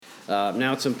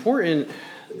Now, it's important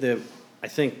that I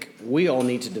think we all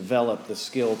need to develop the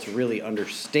skill to really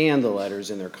understand the letters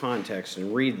in their context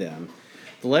and read them.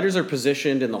 The letters are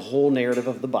positioned in the whole narrative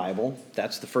of the Bible.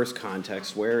 That's the first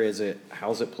context. Where is it?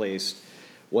 How's it placed?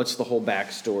 What's the whole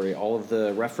backstory? All of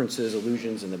the references,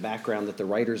 allusions, and the background that the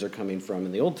writers are coming from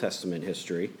in the Old Testament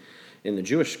history, in the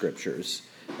Jewish scriptures.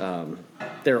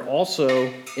 They're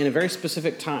also in a very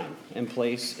specific time and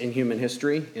place in human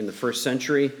history, in the first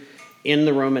century, in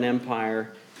the Roman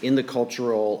Empire, in the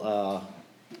cultural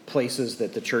places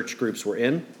that the church groups were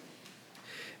in.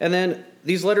 And then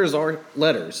these letters are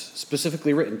letters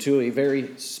specifically written to a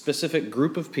very specific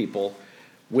group of people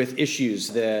with issues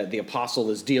that the apostle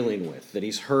is dealing with, that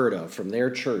he's heard of from their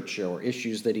church, or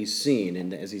issues that he's seen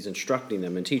and as he's instructing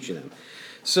them and teaching them.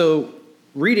 So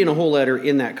reading a whole letter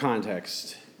in that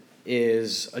context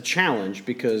is a challenge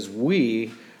because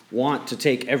we want to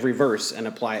take every verse and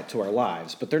apply it to our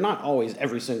lives, but they're not always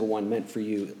every single one meant for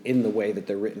you in the way that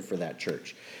they're written for that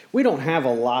church. We don't have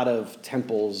a lot of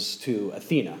temples to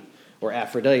Athena or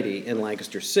Aphrodite in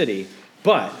Lancaster City,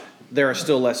 but there are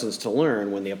still lessons to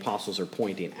learn when the apostles are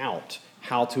pointing out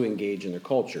how to engage in their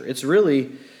culture. It's really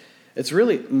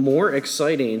more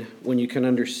exciting when you can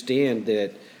understand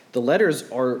that the letters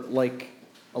are like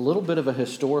a little bit of a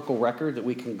historical record that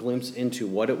we can glimpse into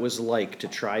what it was like to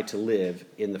try to live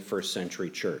in the first century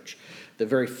church. The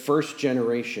very first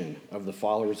generation of the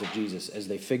followers of Jesus, as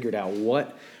they figured out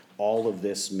what all of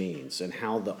this means and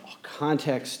how the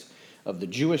context of the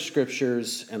Jewish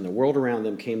scriptures and the world around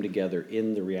them came together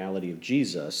in the reality of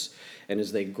Jesus. And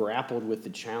as they grappled with the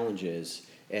challenges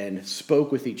and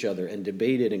spoke with each other and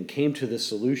debated and came to the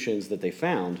solutions that they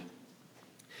found,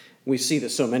 we see that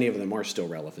so many of them are still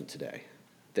relevant today,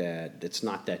 that it's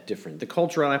not that different. The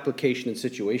cultural application and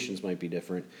situations might be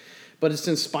different, but it's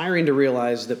inspiring to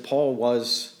realize that Paul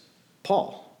was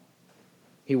Paul.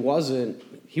 He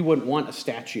wouldn't want a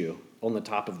statue on the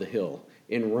top of the hill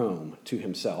in Rome to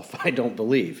himself, I don't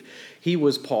believe. He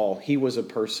was Paul. He was a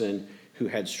person who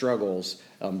had struggles,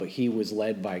 but he was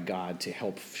led by God to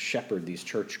help shepherd these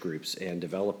church groups and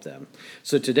develop them.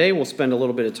 So today we'll spend a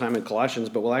little bit of time in Colossians,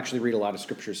 but we'll actually read a lot of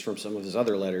scriptures from some of his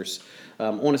other letters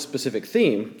on a specific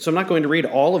theme. So I'm not going to read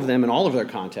all of them in all of their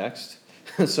context,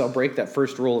 so I'll break that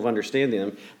first rule of understanding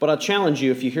them. But I'll challenge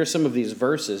you, if you hear some of these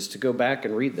verses, to go back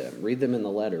and read them. Read them in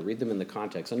the letter. Read them in the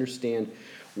context. Understand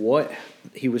what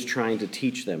he was trying to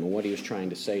teach them and what he was trying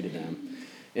to say to them.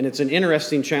 And it's an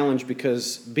interesting challenge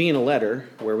because being a letter,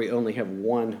 where we only have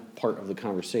one part of the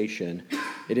conversation,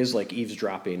 it is like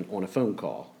eavesdropping on a phone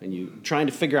call. And you trying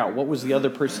to figure out what was the other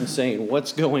person saying,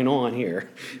 what's going on here.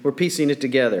 We're piecing it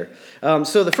together.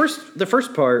 So the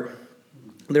first part,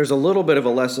 there's a little bit of a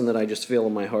lesson that I just feel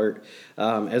in my heart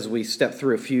as we step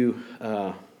through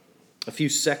a few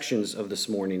sections of this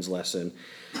morning's lesson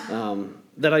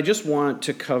that I just want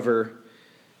to cover.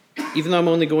 Even though I'm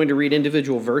only going to read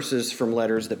individual verses from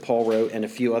letters that Paul wrote and a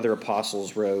few other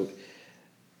apostles wrote,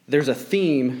 there's a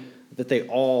theme that they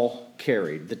all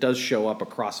carried that does show up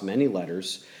across many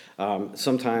letters.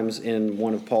 Sometimes in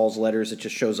one of Paul's letters, it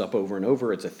just shows up over and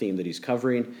over. It's a theme that he's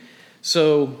covering.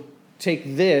 So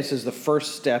take this as the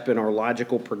first step in our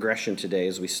logical progression today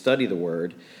as we study the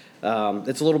Word.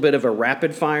 It's a little bit of a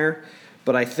rapid fire.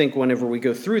 But I think whenever we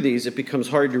go through these, it becomes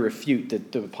hard to refute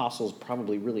that the apostles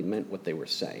probably really meant what they were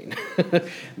saying.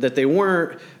 That they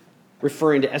weren't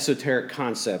referring to esoteric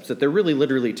concepts, that they're really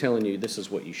literally telling you this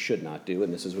is what you should not do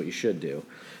and this is what you should do.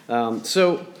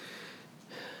 So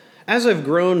as I've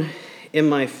grown in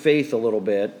my faith a little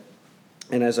bit,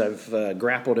 and as I've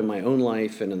grappled in my own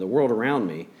life and in the world around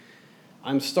me,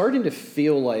 I'm starting to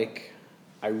feel like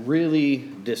I really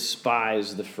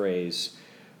despise the phrase,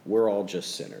 "we're all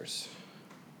just sinners."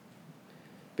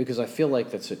 Because I feel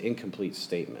like that's an incomplete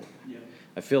statement. Yeah.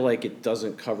 I feel like it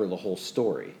doesn't cover the whole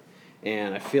story.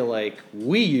 And I feel like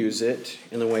we use it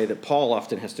in the way that Paul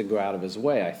often has to go out of his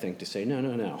way, I think, to say,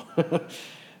 no.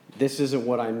 This isn't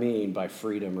what I mean by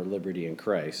freedom or liberty in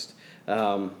Christ.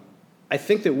 I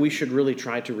think that we should really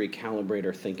try to recalibrate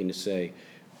our thinking to say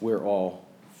we're all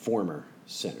former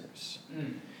sinners.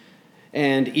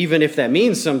 And even if that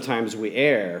means sometimes we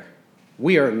err,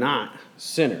 we are not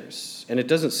sinners. And it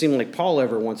doesn't seem like Paul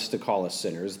ever wants to call us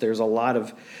sinners. There's a lot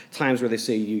of times where they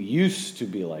say, you used to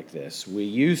be like this. We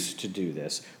used to do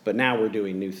this, but now we're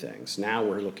doing new things. Now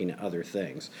we're looking at other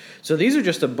things. So these are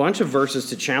just a bunch of verses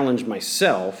to challenge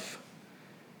myself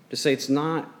to say it's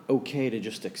not okay to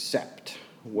just accept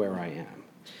where I am.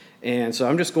 And so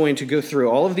I'm just going to go through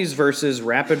all of these verses,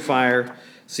 rapid fire,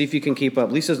 see if you can keep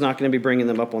up. Lisa's not going to be bringing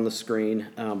them up on the screen,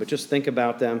 but just think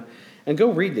about them. And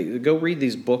go read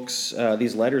these books,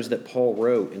 these letters that Paul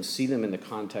wrote, and see them in the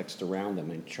context around them,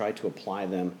 and try to apply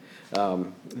them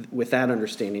with that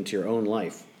understanding to your own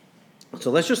life. So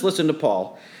let's just listen to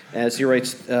Paul as he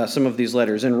writes some of these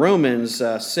letters. In Romans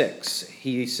 6,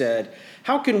 he said,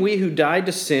 "How can we who died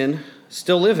to sin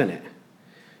still live in it?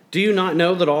 Do you not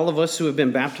know that all of us who have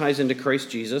been baptized into Christ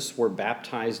Jesus were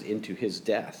baptized into his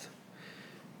death?"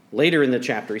 Later in the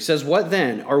chapter, he says, "What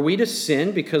then? Are we to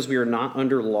sin because we are not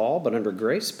under law but under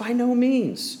grace? By no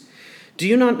means. Do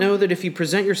you not know that if you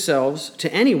present yourselves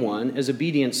to anyone as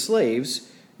obedient slaves,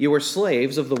 you are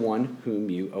slaves of the one whom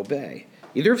you obey,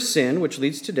 either of sin, which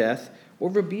leads to death, or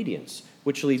of obedience,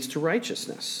 which leads to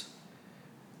righteousness?"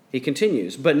 He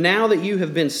continues, "But now that you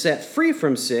have been set free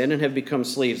from sin and have become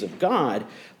slaves of God,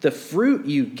 the fruit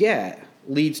you get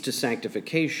leads to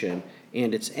sanctification,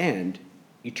 and its end,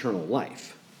 eternal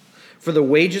life. For the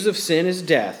wages of sin is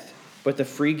death, but the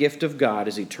free gift of God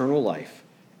is eternal life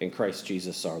in Christ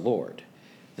Jesus our Lord."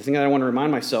 The thing that I want to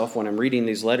remind myself when I'm reading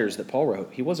these letters that Paul wrote,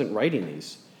 he wasn't writing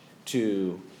these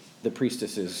to the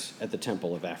priestesses at the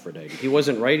temple of Aphrodite. He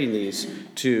wasn't writing these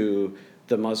to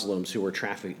the Muslims who were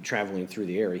traveling through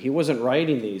the area. He wasn't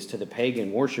writing these to the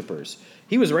pagan worshipers.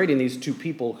 He was writing these to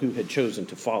people who had chosen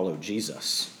to follow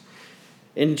Jesus.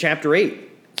 In chapter 8,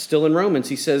 still in Romans,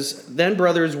 he says, "Then,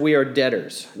 brothers, we are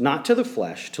debtors, not to the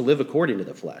flesh, to live according to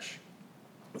the flesh.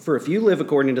 For if you live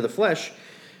according to the flesh,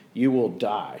 you will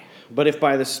die. But if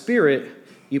by the Spirit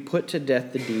you put to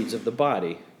death the deeds of the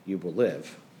body, you will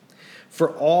live.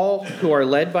 For all who are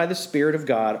led by the Spirit of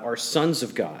God are sons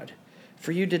of God.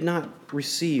 For you did not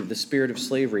receive the spirit of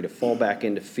slavery to fall back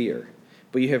into fear,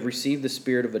 but you have received the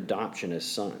spirit of adoption as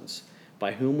sons,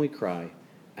 by whom we cry,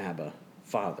 Abba,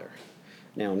 Father."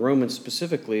 Now, in Romans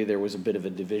specifically, there was a bit of a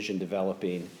division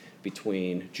developing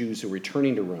between Jews who were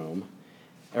returning to Rome,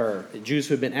 or Jews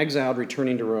who had been exiled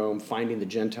returning to Rome, finding the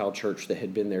Gentile church that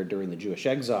had been there during the Jewish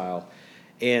exile,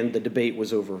 and the debate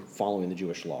was over following the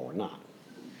Jewish law or not.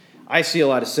 I see a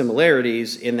lot of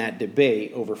similarities in that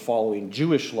debate over following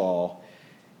Jewish law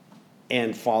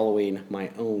and following my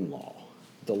own law,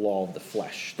 the law of the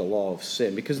flesh, the law of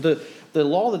sin. Because the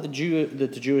law that the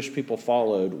Jewish people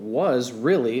followed was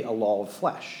really a law of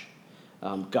flesh.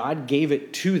 God gave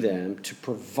it to them to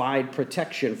provide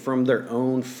protection from their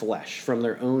own flesh, from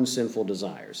their own sinful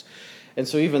desires. And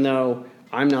so even though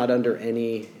I'm not under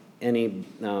any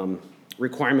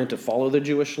requirement to follow the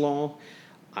Jewish law,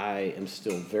 I am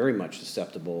still very much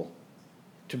susceptible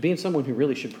to being someone who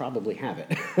really should probably have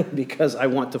it because I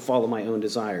want to follow my own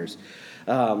desires.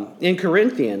 In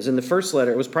Corinthians, in the first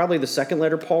letter, it was probably the second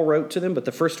letter Paul wrote to them, but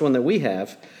the first one that we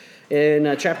have,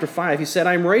 in chapter 5, he said,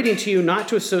 "I'm writing to you not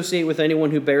to associate with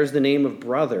anyone who bears the name of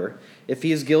brother if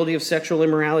he is guilty of sexual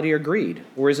immorality or greed,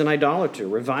 or is an idolater,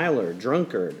 reviler,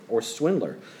 drunkard, or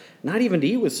swindler. Not even to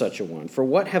eat with such a one. For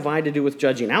what have I to do with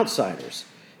judging outsiders?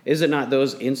 Is it not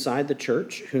those inside the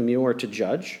church whom you are to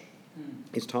judge?"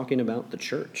 He's talking about the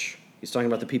church. He's talking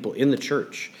about the people in the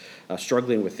church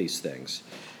struggling with these things.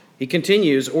 He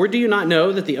continues, "Or do you not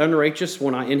know that the unrighteous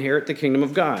will not inherit the kingdom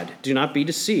of God? Do not be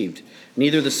deceived.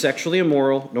 Neither the sexually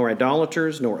immoral, nor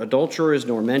idolaters, nor adulterers,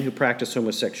 nor men who practice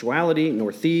homosexuality,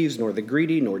 nor thieves, nor the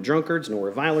greedy, nor drunkards, nor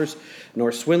revilers,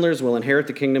 nor swindlers will inherit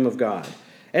the kingdom of God.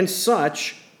 And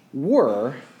such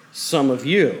were some of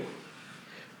you.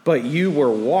 But you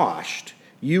were washed,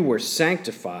 you were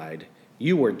sanctified,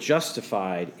 you were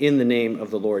justified in the name of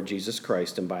the Lord Jesus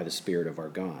Christ and by the Spirit of our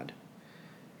God."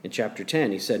 In chapter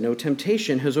 10, he said, "No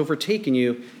temptation has overtaken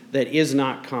you that is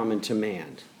not common to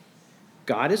man.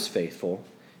 God is faithful,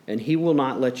 and he will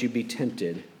not let you be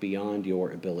tempted beyond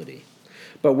your ability.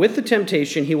 But with the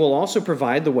temptation, he will also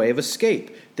provide the way of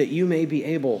escape, that you may be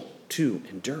able to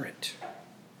endure it."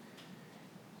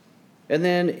 And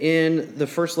then in the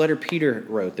first letter Peter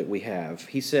wrote that we have,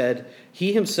 he said,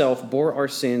 "He himself bore our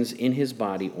sins in his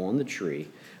body on the tree,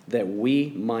 that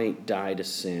we might die to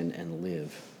sin and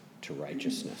live to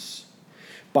righteousness.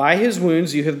 By his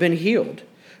wounds you have been healed,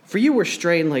 for you were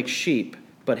straying like sheep,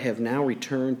 but have now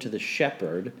returned to the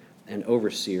shepherd and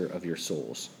overseer of your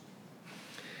souls."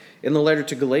 In the letter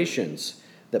to Galatians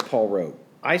that Paul wrote,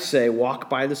 "I say, walk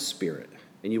by the Spirit,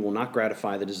 and you will not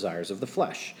gratify the desires of the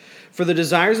flesh. For the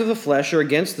desires of the flesh are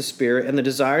against the Spirit, and the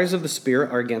desires of the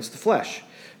Spirit are against the flesh.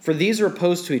 For these are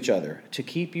opposed to each other, to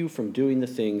keep you from doing the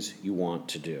things you want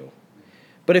to do.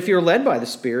 But if you are led by the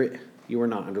Spirit, you are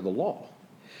not under the law.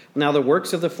 Now the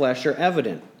works of the flesh are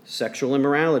evident: sexual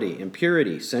immorality,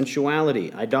 impurity,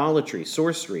 sensuality, idolatry,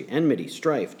 sorcery, enmity,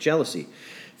 strife, jealousy,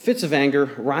 fits of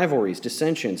anger, rivalries,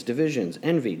 dissensions, divisions,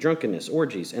 envy, drunkenness,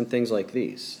 orgies, and things like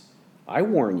these. I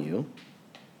warn you,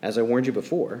 as I warned you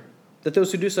before, that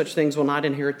those who do such things will not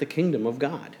inherit the kingdom of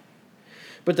God.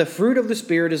 But the fruit of the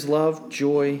Spirit is love,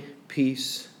 joy,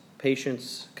 peace,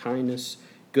 patience, kindness,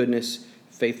 goodness,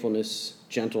 faithfulness,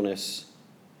 gentleness,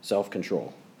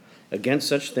 self-control. Against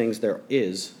such things there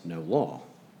is no law.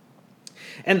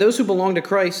 And those who belong to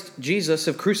Christ Jesus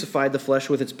have crucified the flesh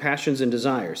with its passions and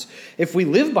desires. If we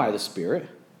live by the Spirit,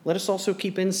 let us also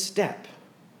keep in step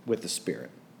with the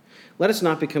Spirit. Let us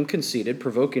not become conceited,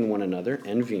 provoking one another,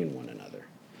 envying one another.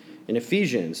 In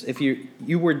Ephesians, if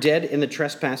you were dead in the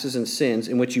trespasses and sins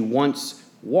in which you once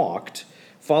walked,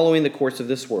 following the course of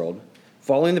this world,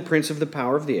 following the prince of the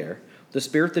power of the air, the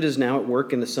spirit that is now at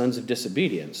work in the sons of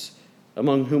disobedience,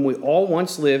 among whom we all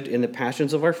once lived in the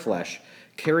passions of our flesh,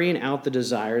 carrying out the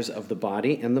desires of the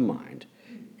body and the mind,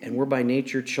 and were by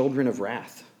nature children of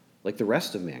wrath, like the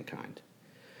rest of mankind.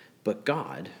 But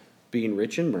God, being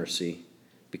rich in mercy,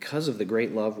 because of the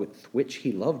great love with which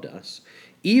he loved us,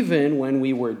 even when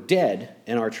we were dead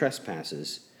in our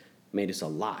trespasses, made us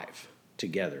alive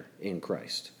together in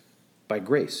Christ. By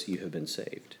grace you have been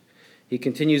saved. He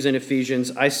continues in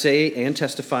Ephesians, I say and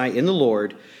testify in the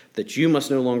Lord that you must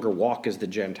no longer walk as the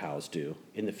Gentiles do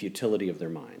in the futility of their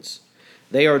minds.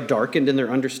 They are darkened in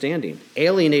their understanding,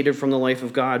 alienated from the life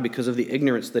of God because of the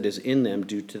ignorance that is in them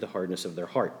due to the hardness of their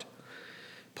heart.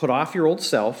 Put off your old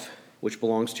self, which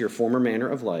belongs to your former manner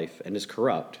of life and is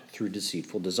corrupt through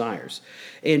deceitful desires,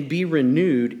 and be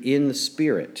renewed in the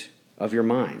spirit of your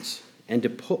minds, and to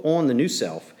put on the new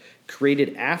self,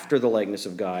 created after the likeness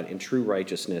of God in true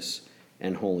righteousness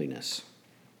and holiness.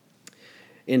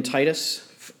 In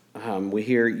Titus, we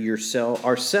hear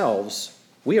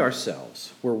we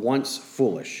ourselves were once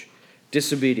foolish,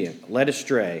 disobedient, led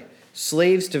astray,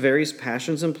 slaves to various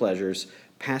passions and pleasures,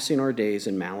 passing our days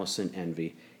in malice and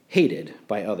envy, hated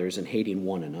by others and hating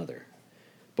one another.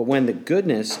 But when the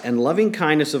goodness and loving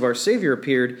kindness of our Savior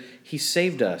appeared, he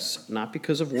saved us, not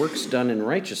because of works done in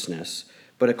righteousness,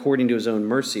 but according to his own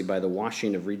mercy by the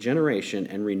washing of regeneration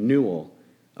and renewal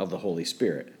of the Holy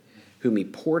Spirit, whom he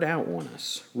poured out on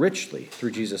us richly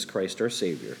through Jesus Christ our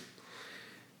Savior.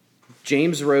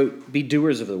 James wrote, be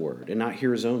doers of the word, and not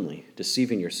hearers only,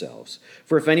 deceiving yourselves.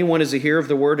 For if anyone is a hearer of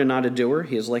the word and not a doer,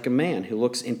 he is like a man who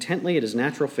looks intently at his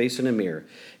natural face in a mirror.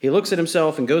 He looks at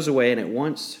himself and goes away and at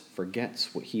once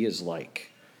forgets what he is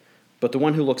like. But the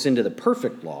one who looks into the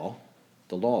perfect law,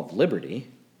 the law of liberty,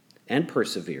 and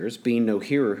perseveres, being no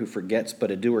hearer who forgets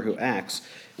but a doer who acts,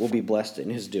 will be blessed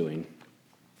in his doing.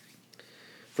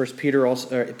 Peter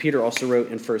also wrote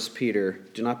in 1 Peter,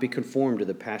 do not be conformed to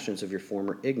the passions of your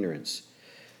former ignorance,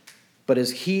 but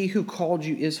as he who called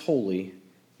you is holy,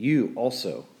 you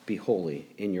also be holy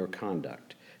in your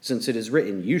conduct, since it is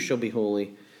written, you shall be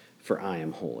holy, for I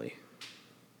am holy.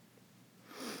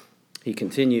 He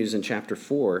continues in chapter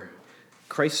 4,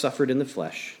 Christ suffered in the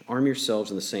flesh. Arm yourselves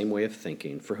in the same way of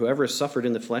thinking, for whoever has suffered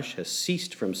in the flesh has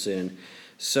ceased from sin,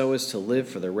 so as to live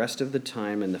for the rest of the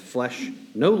time in the flesh,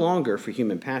 no longer for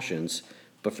human passions,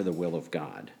 but for the will of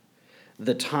God.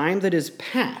 The time that is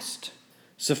past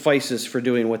suffices for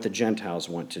doing what the Gentiles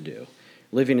want to do,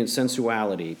 living in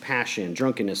sensuality, passion,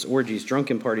 drunkenness, orgies,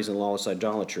 drunken parties, and lawless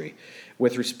idolatry.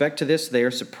 With respect to this, they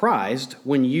are surprised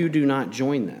when you do not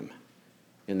join them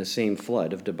in the same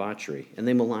flood of debauchery, and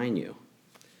they malign you.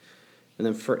 And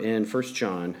then in 1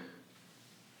 John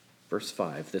Verse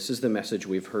 5, this is the message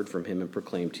we've heard from him and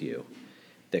proclaimed to you,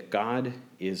 that God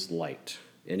is light,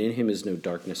 and in him is no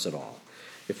darkness at all.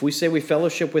 If we say we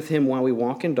fellowship with him while we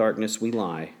walk in darkness, we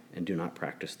lie and do not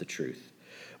practice the truth.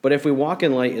 But if we walk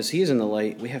in light as he is in the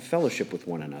light, we have fellowship with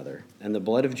one another, and the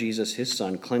blood of Jesus, his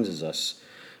son, cleanses us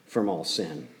from all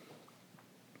sin.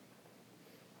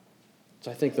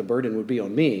 So I think the burden would be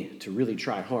on me to really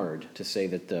try hard to say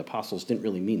that the apostles didn't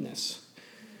really mean this.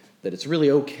 That it's really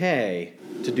okay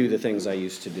to do the things I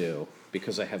used to do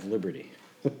because I have liberty.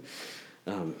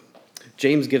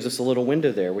 James gives us a little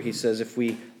window there where he says if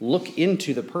we look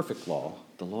into the perfect law,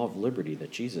 the law of liberty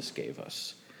that Jesus gave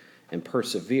us, and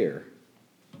persevere,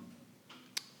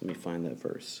 let me find that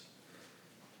verse.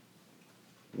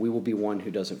 We will be one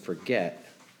who doesn't forget,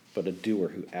 but a doer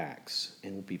who acts,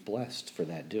 and will be blessed for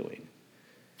that doing.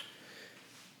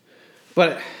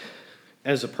 But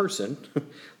as a person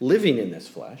living in this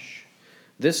flesh,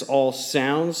 this all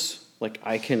sounds like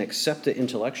I can accept it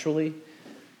intellectually,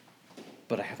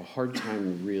 but I have a hard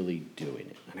time really doing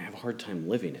it, and I have a hard time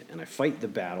living it, and I fight the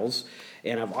battles,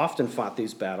 and I've often fought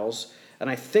these battles, and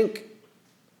I think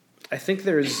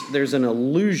there's an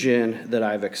illusion that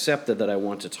I've accepted that I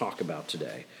want to talk about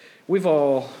today. We've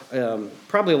all,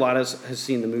 probably a lot of us has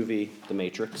seen the movie The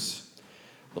Matrix,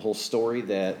 the whole story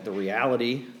that the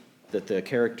reality that the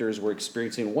characters were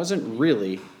experiencing wasn't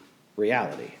really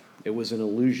reality. It was an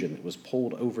illusion that was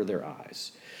pulled over their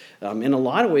eyes. In a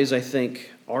lot of ways, I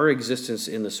think our existence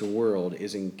in this world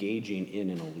is engaging in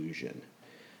an illusion.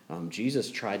 Jesus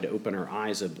tried to open our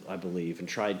eyes, I believe, and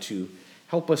tried to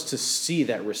help us to see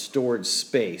that restored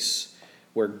space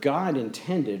where God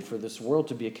intended for this world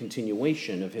to be a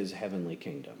continuation of his heavenly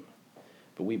kingdom.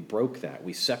 But we broke that.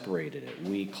 We separated it.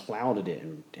 We clouded it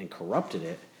and corrupted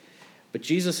it. But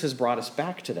Jesus has brought us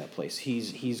back to that place.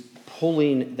 He's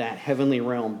pulling that heavenly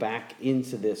realm back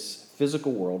into this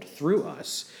physical world through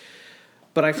us.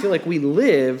 But I feel like we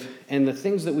live, and the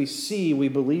things that we see, we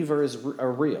believe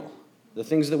are real. The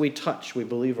things that we touch, we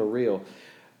believe are real.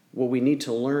 What we need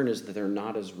to learn is that they're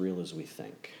not as real as we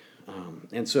think.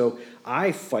 And so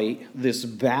I fight this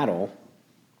battle,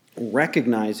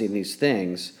 recognizing these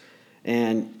things.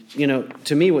 And,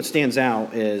 to me, what stands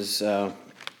out is,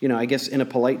 I guess in a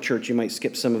polite church, you might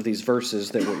skip some of these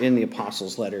verses that were in the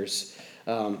apostles' letters.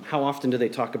 How often do they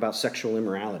talk about sexual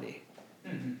immorality?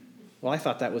 Mm-hmm. Well, I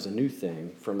thought that was a new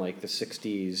thing from like the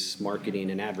 60s marketing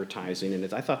and advertising,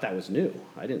 and I thought that was new.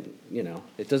 I didn't,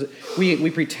 it doesn't. We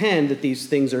pretend that these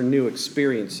things are new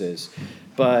experiences,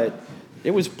 but it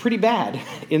was pretty bad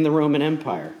in the Roman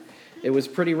Empire. It was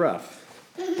pretty rough.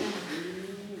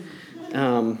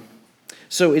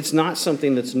 So it's not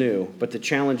something that's new, but the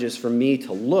challenge is for me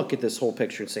to look at this whole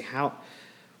picture and say,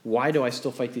 why do I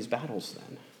still fight these battles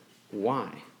then?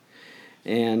 Why?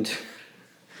 And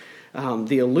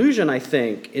the illusion, I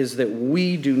think, is that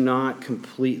we do not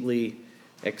completely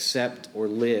accept or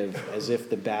live as if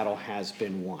the battle has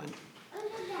been won.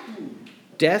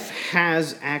 Death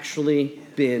has actually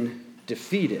been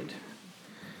defeated.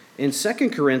 In 2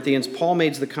 Corinthians, Paul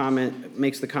makes the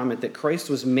comment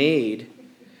that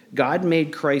God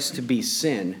made Christ to be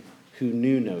sin who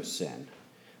knew no sin.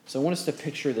 So I want us to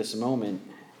picture this moment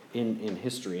in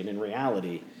history and in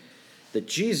reality that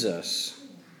Jesus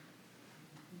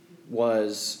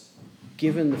was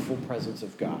given the full presence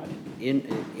of God in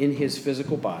his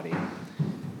physical body,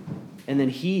 and then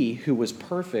he, who was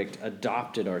perfect,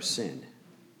 adopted our sin.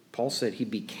 Paul said he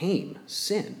became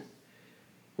sin,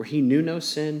 where he knew no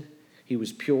sin, he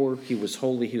was pure, he was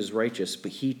holy, he was righteous,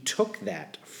 but he took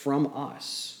that from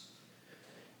us.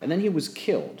 And then he was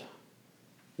killed.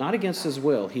 Not against his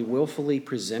will. He willfully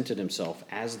presented himself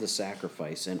as the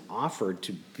sacrifice and offered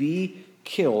to be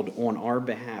killed on our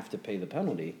behalf to pay the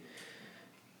penalty.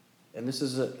 And this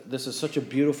is such a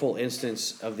beautiful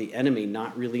instance of the enemy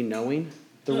not really knowing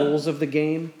the rules of the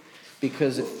game,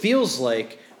 because it feels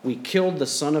like we killed the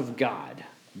Son of God.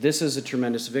 This is a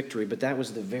tremendous victory, but that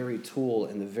was the very tool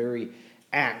and the very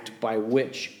act by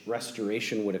which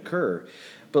restoration would occur.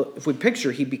 But if we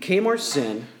picture, he became our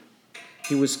sin,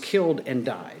 he was killed and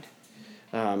died.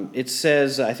 It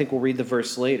says, I think we'll read the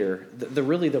verse later,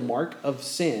 really the mark of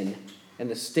sin and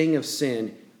the sting of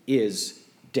sin is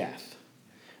death.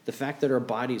 The fact that our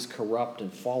bodies corrupt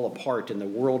and fall apart and the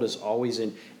world is always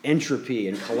in entropy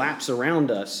and collapse around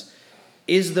us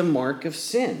is the mark of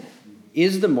sin,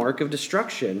 is the mark of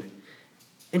destruction.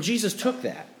 And Jesus took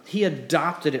that. He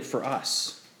adopted it for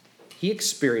us. He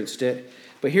experienced it.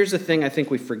 But here's the thing I think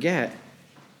we forget.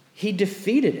 He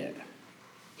defeated it.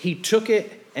 He took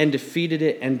it and defeated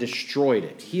it and destroyed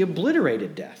it. He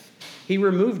obliterated death. He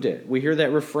removed it. We hear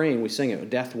that refrain. We sing it,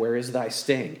 "Death, where is thy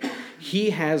sting?"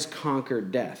 He has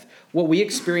conquered death. What we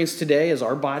experience today as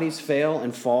our bodies fail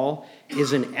and fall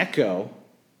is an echo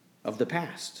of the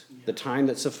past, the time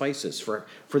that suffices, for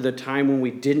the time when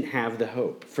we didn't have the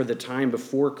hope, for the time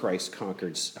before Christ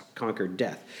conquered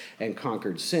death and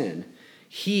conquered sin.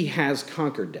 He has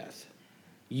conquered death.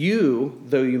 You,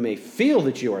 though you may feel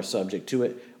that you are subject to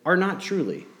it, are not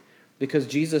truly. Because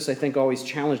Jesus, I think, always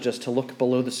challenged us to look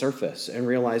below the surface and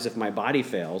realize if my body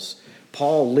fails,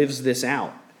 Paul lives this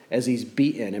out as he's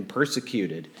beaten and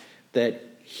persecuted, that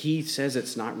he says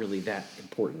it's not really that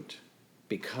important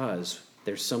because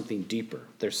there's something deeper,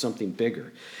 there's something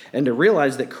bigger. And to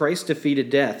realize that Christ defeated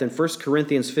death. In 1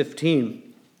 Corinthians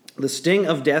 15, the sting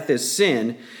of death is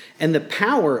sin, and the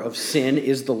power of sin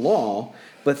is the law.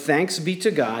 But thanks be to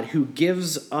God who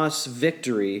gives us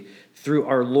victory through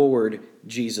our Lord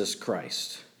Jesus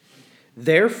Christ.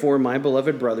 Therefore, my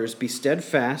beloved brothers, be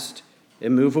steadfast,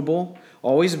 immovable,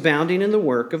 always abounding in the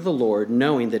work of the Lord,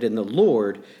 knowing that in the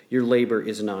Lord your labor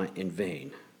is not in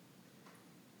vain.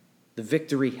 The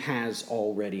victory has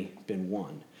already been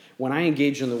won. When I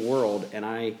engage in the world and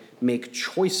I make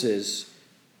choices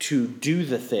to do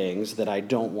the things that I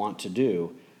don't want to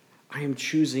do, I am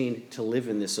choosing to live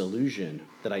in this illusion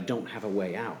that I don't have a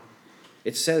way out.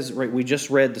 It says, right, we just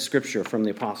read the scripture from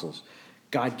the apostles.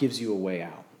 God gives you a way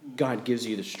out. God gives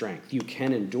you the strength. You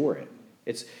can endure it.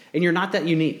 And you're not that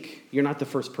unique. You're not the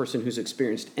first person who's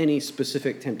experienced any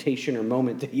specific temptation or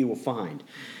moment that you will find.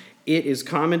 It is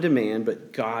common to man,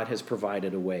 but God has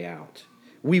provided a way out.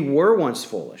 We were once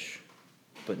foolish,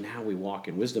 but now we walk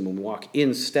in wisdom and walk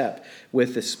in step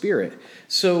with the Spirit.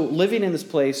 So living in this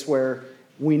place where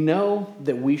we know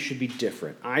that we should be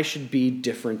different. I should be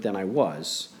different than I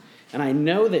was. And I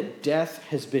know that death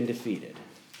has been defeated.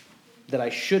 That I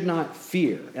should not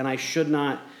fear and I should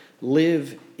not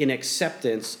live in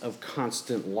acceptance of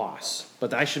constant loss.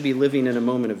 But I should be living in a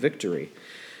moment of victory.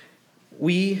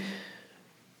 I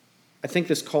think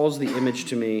this calls the image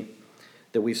to me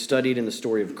that we've studied in the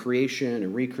story of creation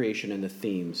and recreation and the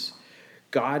themes.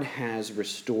 God has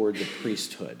restored the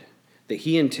priesthood that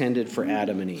he intended for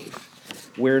Adam and Eve.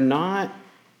 I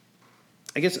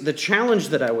guess the challenge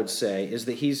that I would say is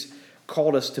that he's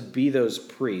called us to be those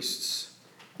priests,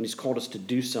 and he's called us to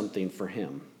do something for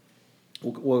him.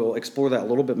 We'll explore that a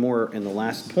little bit more in the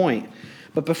last point.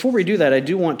 But before we do that, I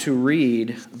do want to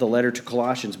read the letter to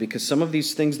Colossians, because some of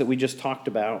these things that we just talked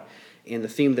about and the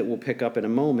theme that we'll pick up in a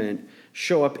moment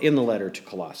show up in the letter to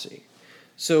Colossae.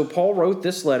 So Paul wrote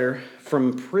this letter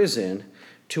from prison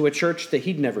to a church that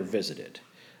he'd never visited.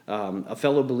 A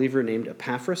fellow believer named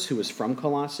Epaphras, who was from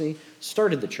Colossae,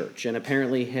 started the church and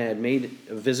apparently had made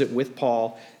a visit with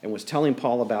Paul and was telling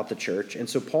Paul about the church. And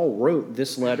so Paul wrote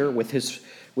this letter with his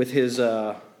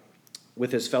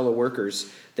fellow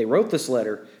workers. They wrote this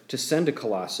letter to send to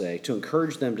Colossae to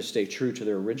encourage them to stay true to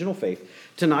their original faith,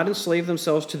 to not enslave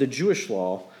themselves to the Jewish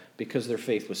law because their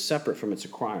faith was separate from its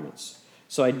requirements.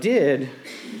 So I did,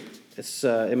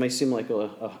 it may seem like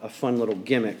a fun little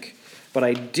gimmick, but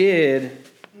I did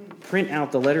print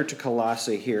out the letter to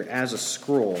Colossae here as a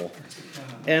scroll.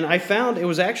 And I found it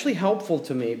was actually helpful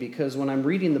to me because when I'm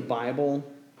reading the Bible,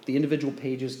 the individual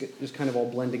pages just kind of all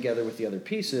blend together with the other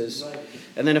pieces.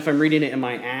 And then if I'm reading it in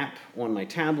my app on my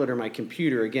tablet or my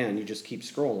computer, again, you just keep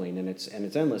scrolling and it's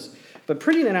endless. But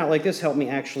printing it out like this helped me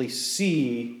actually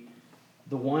see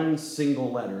the one single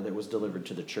letter that was delivered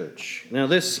to the church. Now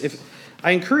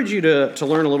I encourage you to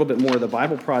learn a little bit more. The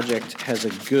Bible Project has a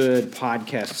good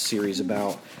podcast series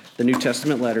about the New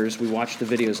Testament letters. We watched the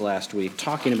videos last week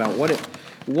talking about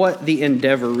what the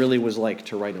endeavor really was like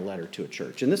to write a letter to a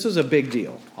church. And this is a big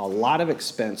deal. A lot of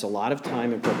expense, a lot of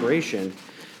time and preparation.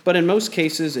 But in most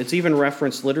cases, it's even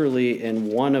referenced literally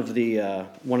in one of the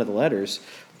letters.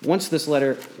 Once this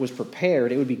letter was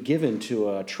prepared, it would be given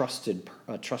to a trusted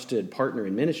partner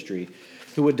in ministry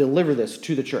who would deliver this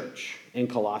to the church in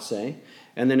Colossae.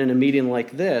 And then in a meeting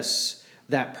like this,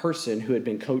 that person who had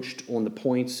been coached on the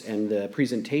points and the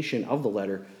presentation of the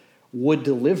letter would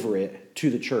deliver it to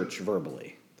the church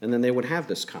verbally. And then they would have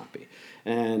this copy.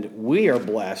 And we are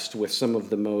blessed with some of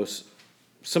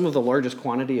the largest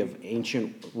quantity of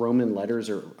ancient Roman letters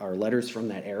or letters from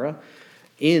that era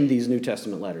in these New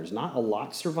Testament letters. Not a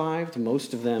lot survived.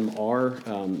 Most of them are,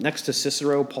 next to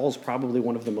Cicero, Paul's probably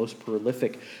one of the most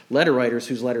prolific letter writers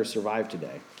whose letters survive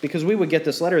today. Because we would get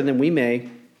this letter and then we may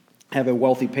have a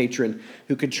wealthy patron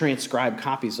who could transcribe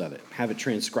copies of it, have it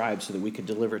transcribed so that we could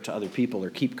deliver it to other people or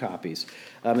keep copies.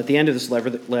 At the end of this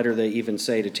letter, they even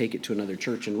say to take it to another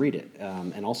church and read it,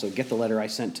 and also get the letter I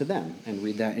sent to them and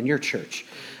read that in your church.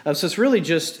 So it's really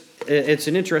it's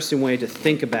an interesting way to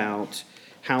think about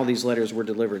how these letters were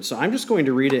delivered. So I'm just going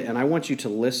to read it, and I want you to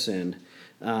listen.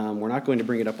 We're not going to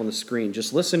bring it up on the screen.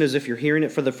 Just listen as if you're hearing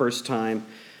it for the first time.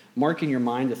 Mark in your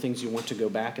mind the things you want to go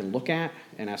back and look at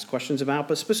and ask questions about,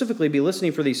 but specifically be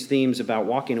listening for these themes about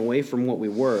walking away from what we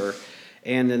were,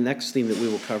 and the next theme that we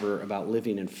will cover about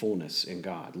living in fullness in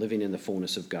God, living in the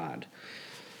fullness of God.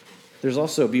 There's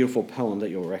also a beautiful poem that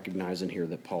you'll recognize in here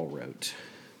that Paul wrote.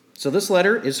 So this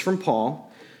letter is from Paul,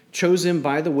 chosen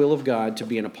by the will of God to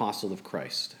be an apostle of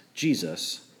Christ,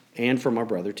 Jesus, and from our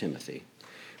brother Timothy.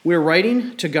 We are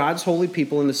writing to God's holy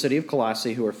people in the city of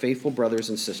Colossae who are faithful brothers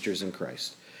and sisters in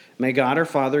Christ. May God our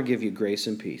Father give you grace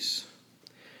and peace.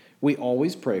 We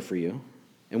always pray for you,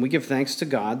 and we give thanks to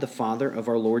God, the Father of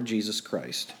our Lord Jesus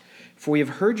Christ. For we have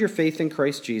heard your faith in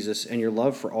Christ Jesus and your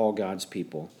love for all God's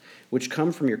people, which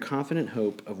come from your confident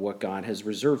hope of what God has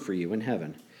reserved for you in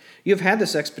heaven. You have had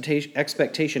this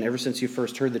expectation ever since you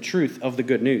first heard the truth of the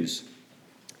good news.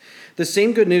 The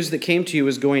same good news that came to you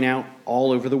is going out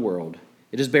all over the world.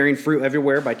 It is bearing fruit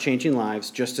everywhere by changing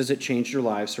lives, just as it changed your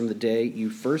lives from the day you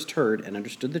first heard and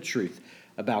understood the truth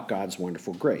about God's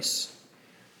wonderful grace.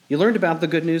 You learned about the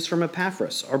good news from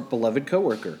Epaphras, our beloved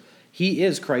co-worker. He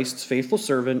is Christ's faithful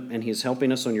servant, and he is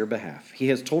helping us on your behalf. He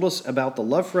has told us about the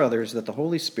love for others that the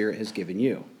Holy Spirit has given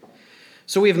you.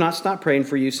 So we have not stopped praying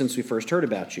for you since we first heard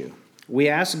about you. We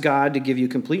ask God to give you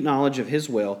complete knowledge of his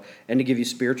will and to give you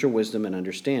spiritual wisdom and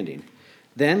understanding.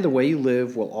 Then the way you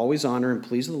live will always honor and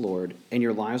please the Lord, and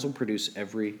your lives will produce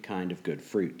every kind of good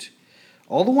fruit.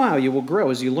 All the while you will grow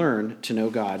as you learn to know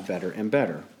God better and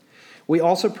better. We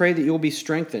also pray that you will be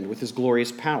strengthened with his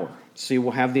glorious power, so you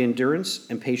will have the endurance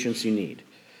and patience you need.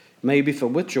 May you be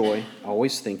filled with joy,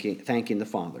 always thanking the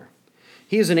Father.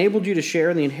 He has enabled you to share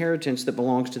in the inheritance that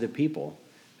belongs to the people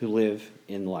who live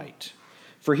in light.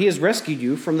 For he has rescued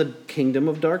you from the kingdom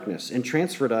of darkness and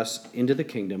transferred us into the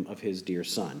kingdom of his dear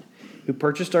Son, who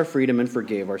purchased our freedom and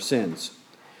forgave our sins.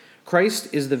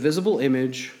 Christ is the visible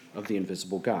image of the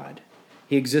invisible God.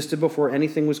 He existed before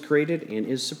anything was created and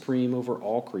is supreme over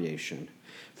all creation.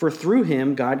 For through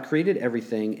him God created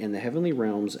everything in the heavenly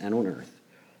realms and on earth.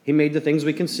 He made the things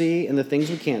we can see and the things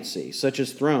we can't see, such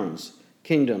as thrones,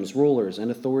 kingdoms, rulers, and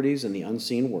authorities in the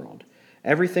unseen world.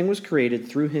 Everything was created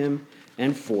through him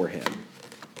and for him.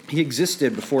 He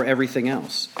existed before everything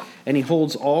else, and he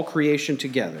holds all creation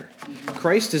together.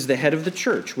 Christ is the head of the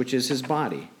church, which is his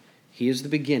body. He is the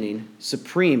beginning,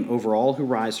 supreme over all who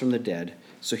rise from the dead,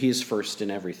 so he is first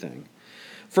in everything.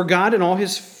 For God in all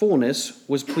his fullness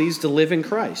was pleased to live in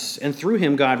Christ, and through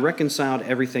him God reconciled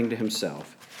everything to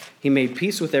himself. He made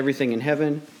peace with everything in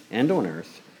heaven and on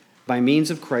earth by means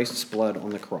of Christ's blood on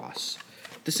the cross.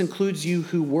 This includes you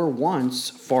who were once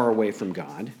far away from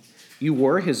God. You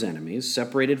were his enemies,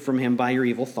 separated from him by your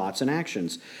evil thoughts and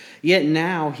actions. Yet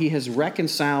now he has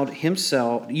reconciled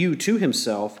you to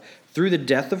himself through the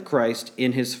death of Christ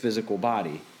in his physical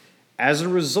body. As a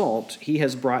result, he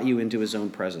has brought you into his own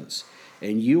presence,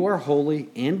 and you are holy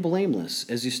and blameless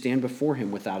as you stand before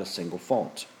him without a single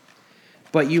fault.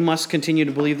 But you must continue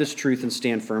to believe this truth and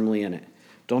stand firmly in it.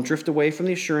 Don't drift away from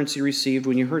the assurance you received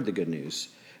when you heard the good news.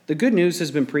 The good news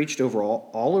has been preached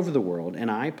all over the world, and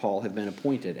I, Paul, have been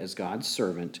appointed as God's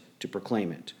servant to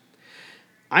proclaim it.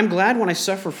 I'm glad when I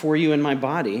suffer for you in my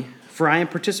body, for I am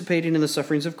participating in the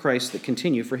sufferings of Christ that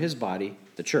continue for his body,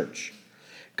 the church.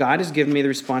 God has given me the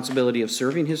responsibility of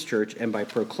serving his church and by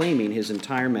proclaiming his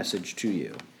entire message to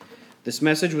you. This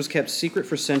message was kept secret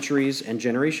for centuries and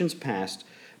generations past,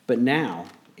 but now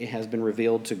it has been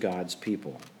revealed to God's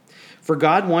people. For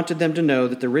God wanted them to know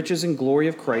that the riches and glory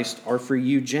of Christ are for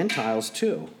you Gentiles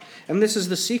too. And this is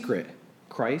the secret: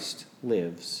 Christ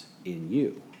lives in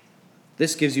you.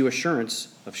 This gives you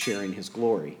assurance of sharing his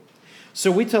glory.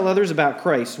 So we tell others about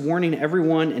Christ, warning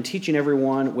everyone and teaching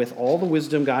everyone with all the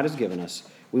wisdom God has given us.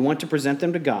 We want to present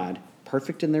them to God,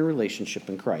 perfect in their relationship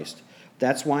in Christ.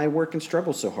 That's why I work and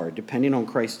struggle so hard, depending on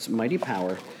Christ's mighty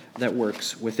power that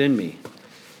works within me.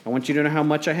 I want you to know how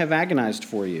much I have agonized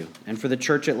for you, and for the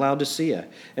church at Laodicea,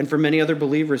 and for many other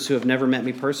believers who have never met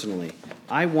me personally.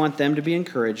 I want them to be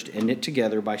encouraged and knit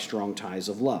together by strong ties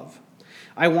of love.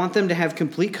 I want them to have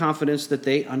complete confidence that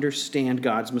they understand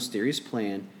God's mysterious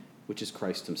plan, which is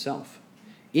Christ himself.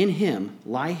 In him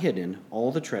lie hidden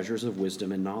all the treasures of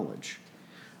wisdom and knowledge.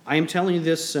 I am telling you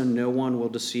this so no one will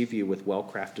deceive you with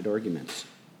well-crafted arguments.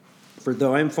 For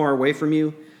though I am far away from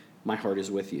you, my heart is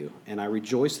with you, and I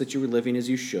rejoice that you are living as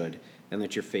you should, and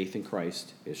that your faith in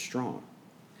Christ is strong.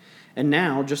 And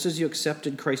now, just as you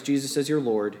accepted Christ Jesus as your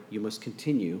Lord, you must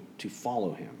continue to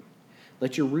follow him.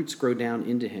 Let your roots grow down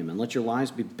into him, and let your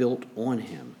lives be built on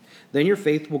him. Then your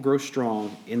faith will grow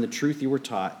strong in the truth you were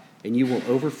taught, and you will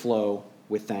overflow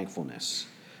with thankfulness.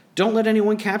 Don't let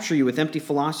anyone capture you with empty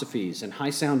philosophies and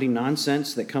high-sounding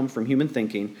nonsense that come from human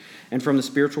thinking and from the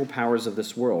spiritual powers of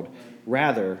this world,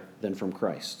 rather than from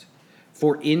Christ.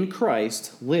 For in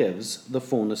Christ lives the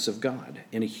fullness of God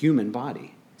in a human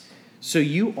body. So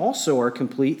you also are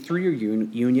complete through your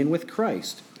union with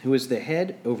Christ, who is the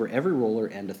head over every ruler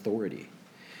and authority.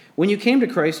 When you came to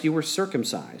Christ, you were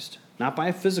circumcised, not by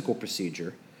a physical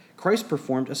procedure. Christ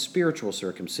performed a spiritual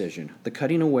circumcision, the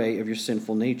cutting away of your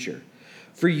sinful nature.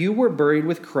 For you were buried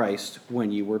with Christ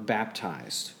when you were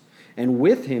baptized. And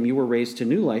with him you were raised to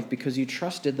new life because you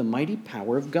trusted the mighty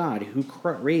power of God who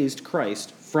raised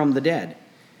Christ from the dead.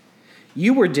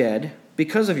 You were dead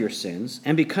because of your sins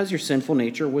and because your sinful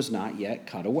nature was not yet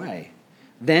cut away.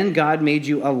 Then God made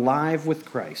you alive with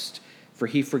Christ, for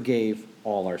he forgave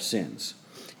all our sins.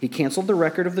 He canceled the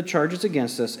record of the charges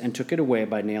against us and took it away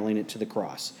by nailing it to the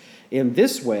cross. In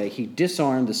this way, he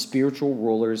disarmed the spiritual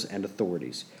rulers and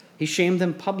authorities. He shamed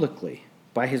them publicly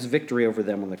by his victory over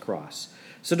them on the cross.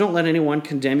 So don't let anyone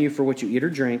condemn you for what you eat or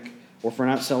drink, or for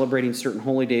not celebrating certain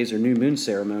holy days or new moon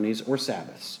ceremonies or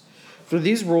Sabbaths. For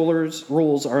these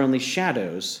rules are only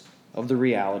shadows of the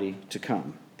reality to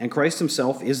come, and Christ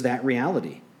himself is that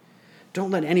reality.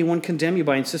 Don't let anyone condemn you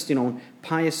by insisting on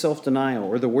pious self-denial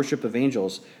or the worship of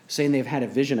angels, saying they've had a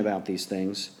vision about these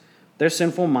things. Their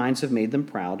sinful minds have made them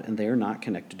proud, and they are not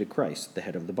connected to Christ, the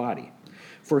head of the body.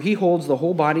 For he holds the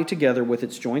whole body together with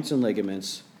its joints and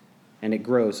ligaments, and it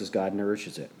grows as God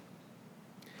nourishes it.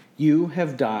 You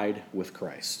have died with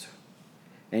Christ,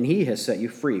 and he has set you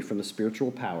free from the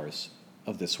spiritual powers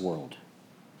of this world.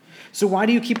 So why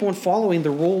do you keep on following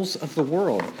the rules of the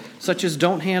world, such as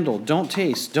don't handle, don't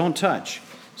taste, don't touch?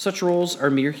 Such rules are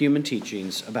mere human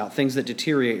teachings about things that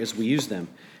deteriorate as we use them.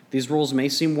 These rules may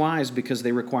seem wise because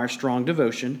they require strong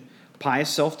devotion, pious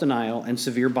self-denial, and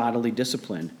severe bodily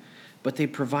discipline, but they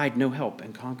provide no help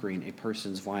in conquering a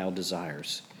person's vile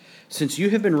desires. Since you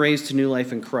have been raised to new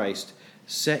life in Christ,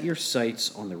 set your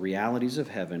sights on the realities of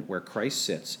heaven, where Christ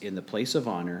sits in the place of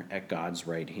honor at God's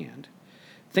right hand.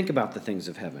 Think about the things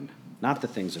of heaven, not the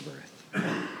things of earth.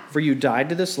 For you died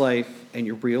to this life, and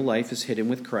your real life is hidden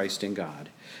with Christ in God.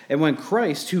 And when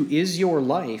Christ, who is your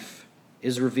life,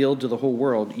 is revealed to the whole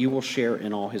world, you will share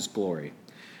in all his glory.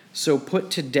 So put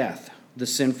to death the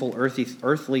sinful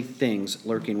earthly things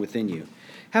lurking within you.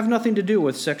 Have nothing to do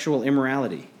with sexual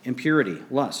immorality, impurity,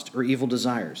 lust, or evil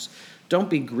desires. Don't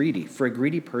be greedy, for a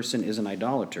greedy person is an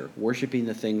idolater, worshiping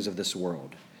the things of this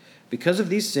world. Because of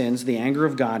these sins, the anger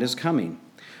of God is coming.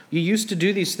 You used to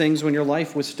do these things when your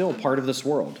life was still part of this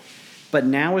world. But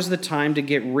now is the time to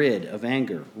get rid of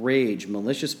anger, rage,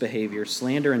 malicious behavior,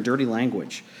 slander, and dirty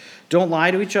language. Don't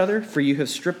lie to each other, for you have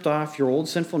stripped off your old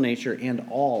sinful nature and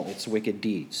all its wicked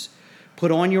deeds.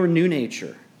 Put on your new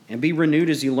nature and be renewed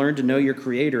as you learn to know your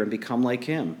Creator and become like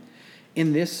him.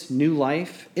 In this new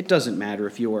life, it doesn't matter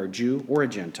if you are a Jew or a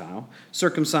Gentile,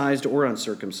 circumcised or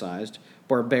uncircumcised,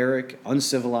 barbaric,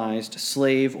 uncivilized,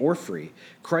 slave or free.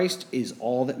 Christ is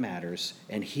all that matters,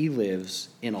 and he lives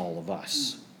in all of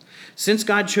us. Since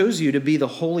God chose you to be the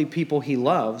holy people he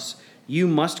loves, you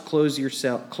must clothe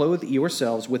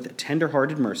yourselves with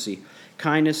tender-hearted mercy,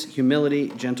 kindness, humility,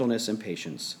 gentleness, and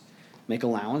patience. Make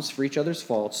allowance for each other's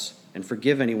faults and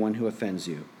forgive anyone who offends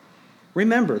you.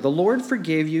 Remember, the Lord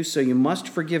forgave you, so you must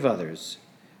forgive others.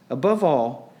 Above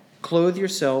all, clothe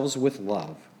yourselves with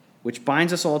love, which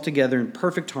binds us all together in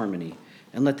perfect harmony,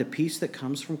 and let the peace that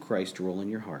comes from Christ rule in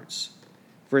your hearts.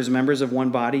 For as members of one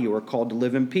body, you are called to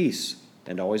live in peace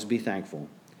and always be thankful.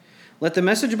 Let the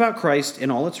message about Christ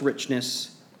in all its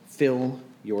richness fill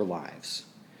your lives.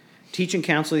 Teach and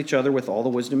counsel each other with all the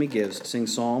wisdom he gives. Sing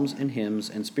psalms and hymns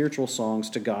and spiritual songs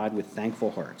to God with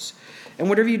thankful hearts. And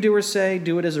whatever you do or say,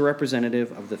 do it as a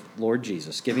representative of the Lord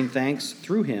Jesus, giving thanks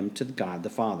through him to God the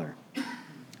Father.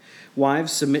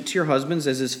 Wives, submit to your husbands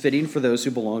as is fitting for those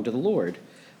who belong to the Lord.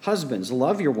 Husbands,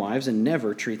 love your wives and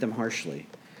never treat them harshly.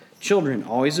 Children,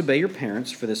 always obey your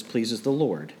parents, for this pleases the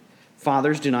Lord.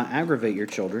 Fathers, do not aggravate your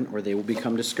children, or they will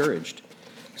become discouraged.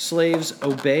 Slaves,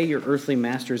 obey your earthly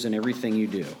masters in everything you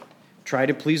do. Try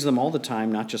to please them all the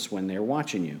time, not just when they are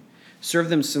watching you. Serve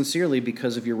them sincerely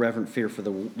because of your reverent fear for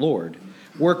the Lord.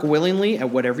 Work willingly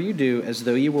at whatever you do as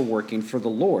though you were working for the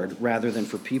Lord rather than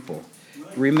for people.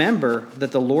 Remember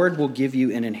that the Lord will give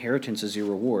you an inheritance as your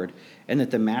reward, and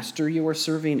that the master you are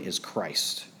serving is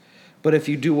Christ. But if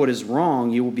you do what is wrong,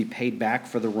 you will be paid back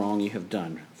for the wrong you have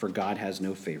done, for God has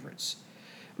no favorites.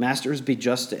 Masters, be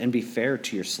just and be fair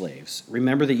to your slaves.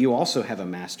 Remember that you also have a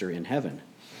master in heaven.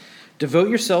 Devote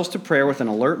yourselves to prayer with an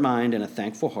alert mind and a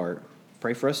thankful heart.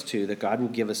 Pray for us, too, that God will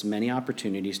give us many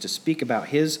opportunities to speak about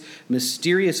his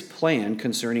mysterious plan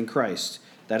concerning Christ.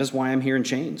 That is why I'm here in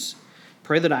chains.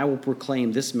 Pray that I will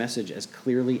proclaim this message as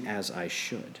clearly as I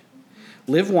should.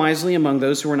 Live wisely among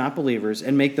those who are not believers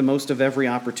and make the most of every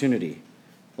opportunity.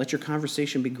 Let your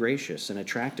conversation be gracious and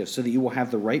attractive so that you will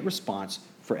have the right response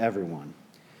for everyone.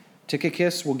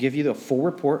 Tychicus will give you the full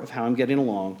report of how I'm getting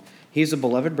along. He is a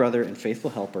beloved brother and faithful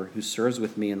helper who serves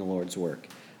with me in the Lord's work.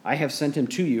 I have sent him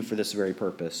to you for this very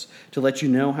purpose, to let you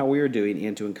know how we are doing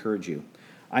and to encourage you.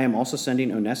 I am also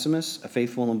sending Onesimus, a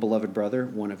faithful and beloved brother,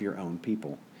 one of your own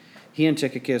people. He and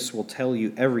Tychicus will tell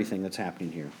you everything that's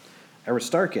happening here.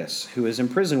 Aristarchus, who is in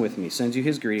prison with me, sends you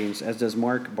his greetings, as does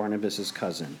Mark, Barnabas'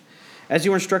 cousin. As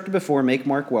you were instructed before, make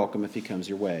Mark welcome if he comes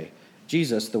your way.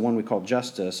 Jesus, the one we call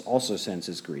Justus, also sends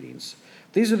his greetings.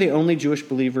 These are the only Jewish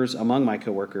believers among my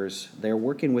coworkers. They are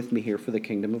working with me here for the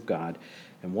kingdom of God,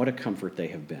 and what a comfort they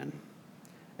have been.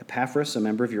 Epaphras, a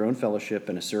member of your own fellowship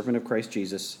and a servant of Christ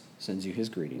Jesus, sends you his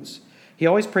greetings. He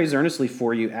always prays earnestly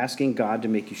for you, asking God to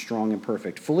make you strong and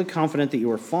perfect, fully confident that you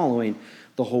are following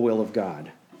the whole will of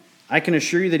God. I can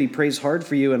assure you that he prays hard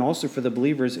for you and also for the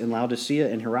believers in Laodicea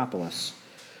and Hierapolis.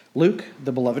 Luke,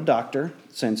 the beloved doctor,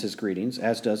 sends his greetings,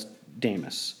 as does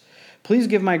Demas. Please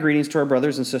give my greetings to our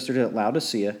brothers and sisters at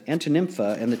Laodicea and to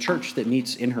Nympha and the church that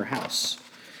meets in her house.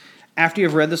 After you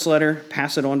have read this letter,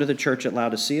 pass it on to the church at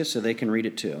Laodicea so they can read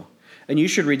it too. And you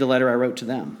should read the letter I wrote to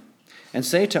them. And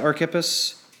say to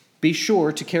Archippus Be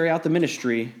sure to carry out the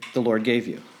ministry the Lord gave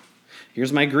you.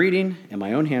 Here's my greeting in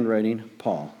my own handwriting,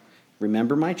 Paul.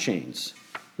 Remember my chains.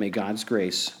 May God's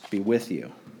grace be with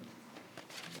you.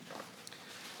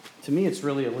 To me, it's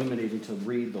really illuminating to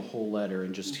read the whole letter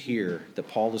and just hear that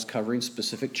Paul is covering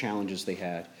specific challenges they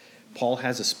had. Paul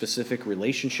has a specific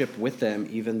relationship with them,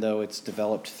 even though it's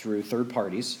developed through third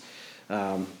parties.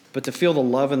 But to feel the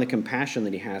love and the compassion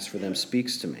that he has for them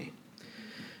speaks to me.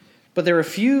 But there are a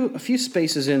few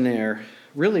spaces in there.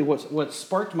 Really, what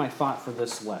sparked my thought for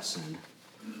this lesson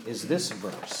is this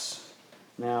verse.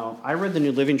 Now, I read the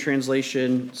New Living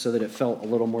Translation so that it felt a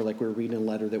little more like we were reading a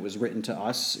letter that was written to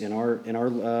us in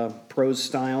our prose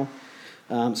style.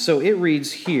 So it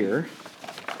reads here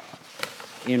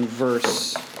in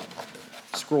verse.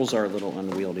 Scrolls are a little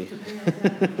unwieldy.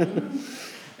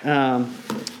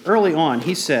 Early on,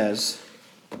 he says.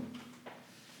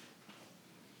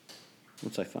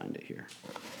 Once I find it here.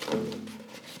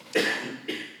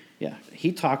 Yeah,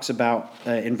 he talks about,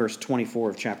 in verse 24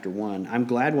 of chapter 1, I'm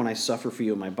glad when I suffer for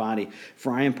you in my body,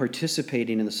 for I am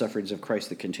participating in the sufferings of Christ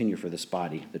that continue for this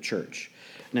body, the church.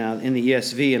 Now, in the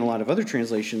ESV and a lot of other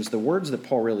translations, the words that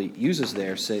Paul really uses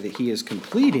there say that he is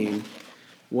completing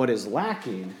what is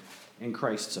lacking in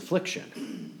Christ's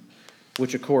affliction,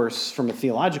 which, of course, from a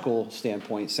theological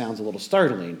standpoint, sounds a little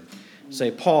startling.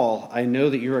 Say, Paul, I know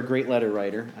that you're a great letter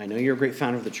writer. I know you're a great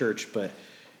founder of the church, but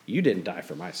you didn't die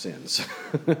for my sins.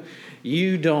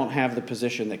 You don't have the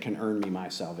position that can earn me my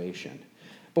salvation.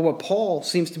 But what Paul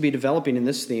seems to be developing in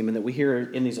this theme, and that we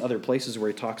hear in these other places where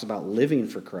he talks about living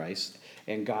for Christ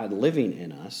and God living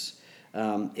in us,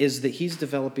 is that he's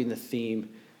developing the theme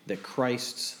that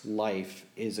Christ's life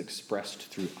is expressed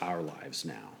through our lives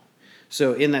now.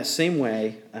 So in that same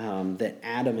way that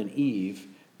Adam and Eve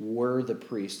were the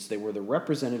priests, they were the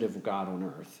representative of God on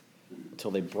earth until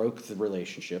they broke the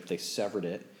relationship, they severed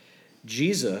it.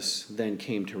 Jesus then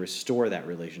came to restore that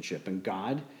relationship, and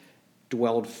God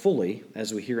dwelled fully,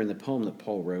 as we hear in the poem that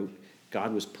Paul wrote.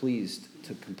 God was pleased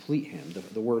to complete him.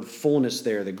 The word fullness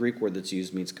there, the Greek word that's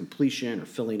used, means completion or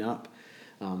filling up.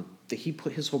 That he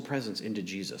put his whole presence into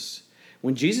Jesus.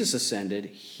 When Jesus ascended,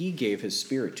 he gave his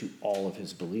Spirit to all of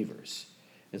his believers.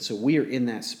 And so we are in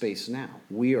that space now.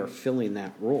 We are filling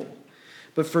that role.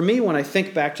 But for me, when I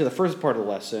think back to the first part of the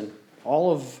lesson,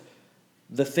 all of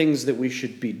the things that we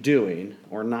should be doing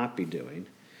or not be doing,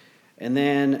 and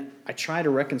then I try to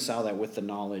reconcile that with the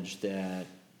knowledge that,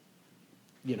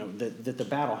 that the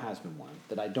battle has been won,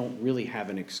 that I don't really have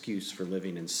an excuse for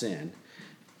living in sin.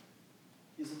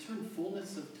 Is the term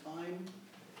fullness of time,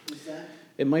 is that?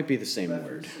 It might be the same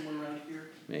word. Somewhere around here?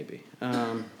 Maybe.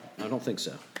 I don't think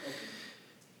so.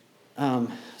 Okay.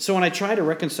 So when I try to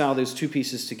reconcile those two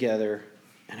pieces together,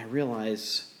 and I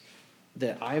realize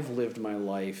that I've lived my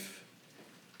life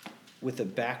with a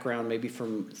background maybe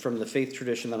from the faith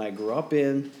tradition that I grew up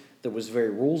in, that was very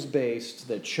rules-based,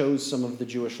 that chose some of the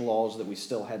Jewish laws that we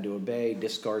still had to obey,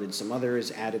 discarded some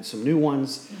others, added some new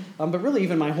ones. But really,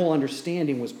 even my whole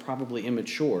understanding was probably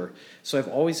immature. So I've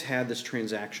always had this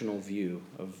transactional view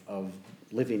of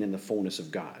living in the fullness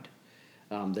of God,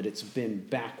 that it's been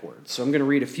backwards. So I'm going to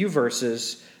read a few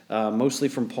verses, mostly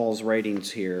from Paul's writings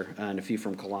here, and a few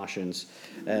from Colossians,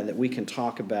 that we can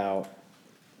talk about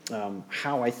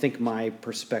how I think my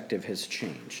perspective has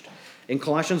changed. In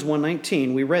Colossians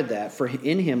 1:19, we read that, for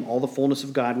in him all the fullness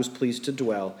of God was pleased to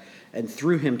dwell, and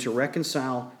through him to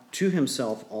reconcile to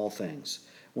himself all things,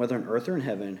 whether on earth or in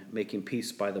heaven, making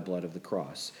peace by the blood of the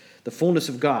cross. The fullness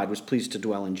of God was pleased to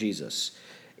dwell in Jesus.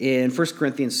 In 1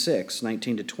 Corinthians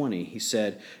 6:19-20, he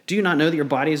said, do you not know that your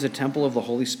body is a temple of the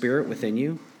Holy Spirit within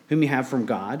you, whom you have from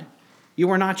God? You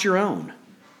are not your own,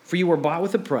 for you were bought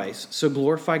with a price, so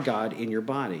glorify God in your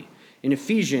body. In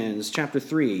Ephesians chapter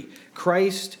 3,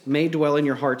 Christ may dwell in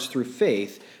your hearts through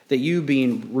faith, that you,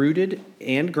 being rooted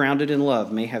and grounded in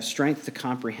love, may have strength to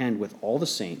comprehend with all the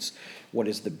saints what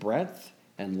is the breadth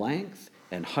and length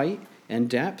and height and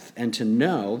depth, and to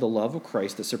know the love of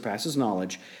Christ that surpasses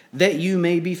knowledge, that you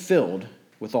may be filled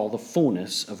with all the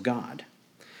fullness of God.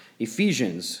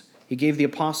 Ephesians, he gave the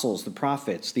apostles, the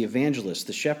prophets, the evangelists,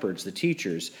 the shepherds, the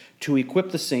teachers, to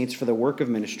equip the saints for the work of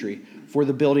ministry, for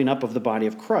the building up of the body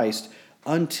of Christ,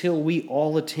 until we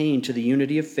all attain to the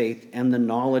unity of faith and the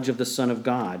knowledge of the Son of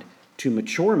God, to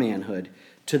mature manhood,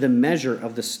 to the measure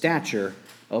of the stature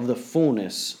of the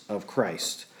fullness of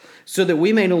Christ, so that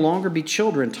we may no longer be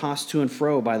children tossed to and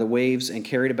fro by the waves and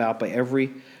carried about by every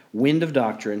wind of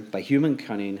doctrine, by human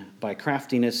cunning, by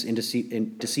craftiness in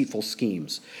deceitful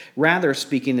schemes. Rather,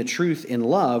 speaking the truth in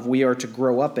love, we are to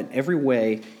grow up in every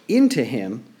way into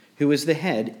him who is the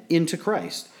head, into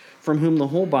Christ, from whom the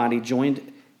whole body,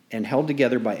 joined and held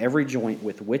together by every joint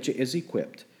with which it is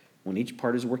equipped, when each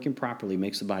part is working properly,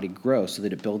 makes the body grow so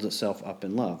that it builds itself up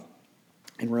in love.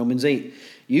 In Romans 8,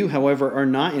 you, however, are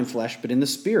not in flesh, but in the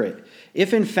Spirit.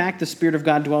 If in fact the Spirit of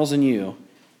God dwells in you,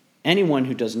 anyone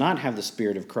who does not have the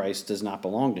Spirit of Christ does not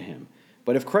belong to him.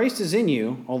 But if Christ is in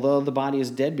you, although the body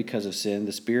is dead because of sin,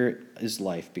 the Spirit is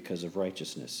life because of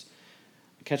righteousness.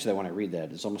 I catch that when I read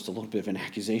that. It's almost a little bit of an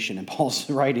accusation in Paul's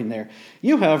writing there.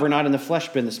 You, however, are not in the flesh,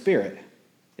 but in the Spirit.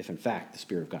 If in fact the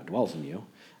Spirit of God dwells in you.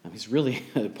 He's really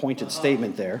a pointed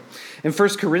statement there. In 1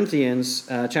 Corinthians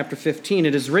chapter 15,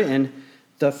 it is written,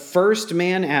 the first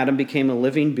man, Adam, became a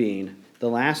living being. The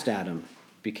last Adam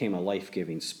became a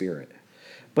life-giving spirit.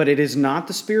 But it is not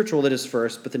the spiritual that is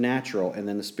first, but the natural, and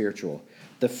then the spiritual.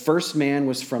 The first man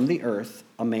was from the earth,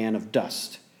 a man of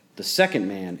dust. The second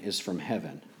man is from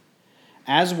heaven.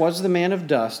 As was the man of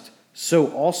dust,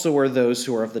 so also are those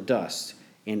who are of the dust.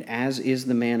 And as is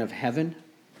the man of heaven,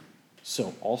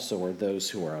 so also are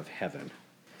those who are of heaven.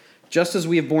 Just as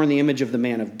we have borne the image of the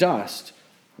man of dust,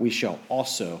 we shall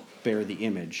also bear the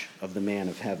image of the man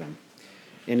of heaven.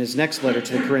 In his next letter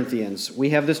to the Corinthians, we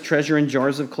have this treasure in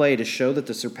jars of clay to show that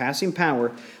the surpassing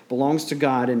power belongs to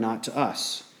God and not to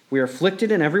us. We are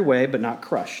afflicted in every way, but not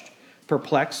crushed,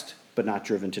 perplexed, but not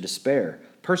driven to despair,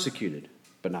 persecuted,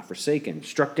 but not forsaken,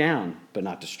 struck down, but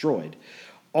not destroyed,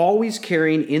 always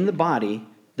carrying in the body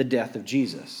the death of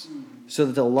Jesus, so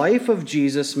that the life of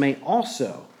Jesus may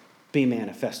also be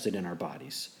manifested in our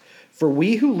bodies. For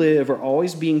we who live are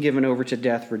always being given over to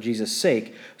death for Jesus'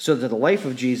 sake, so that the life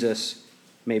of Jesus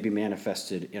may be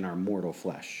manifested in our mortal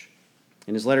flesh.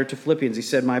 In his letter to Philippians, he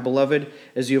said, my beloved,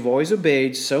 as you have always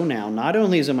obeyed, so now, not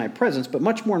only as in my presence, but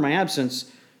much more in my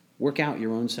absence, work out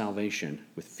your own salvation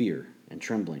with fear and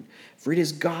trembling. For it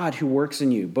is God who works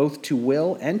in you, both to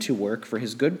will and to work for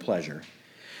his good pleasure.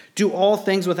 Do all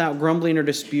things without grumbling or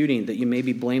disputing, that you may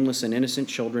be blameless and innocent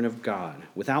children of God,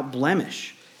 without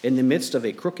blemish, in the midst of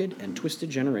a crooked and twisted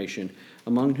generation,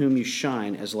 among whom you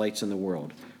shine as lights in the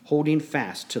world, holding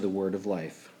fast to the word of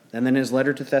life. And then in his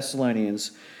letter to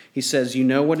Thessalonians, he says, you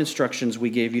know what instructions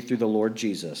we gave you through the Lord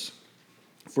Jesus.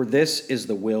 For this is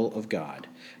the will of God,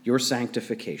 your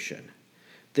sanctification,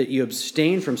 that you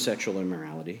abstain from sexual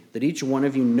immorality, that each one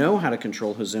of you know how to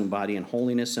control his own body in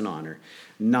holiness and honor,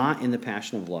 not in the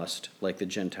passion of lust, like the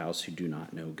Gentiles who do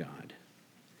not know God.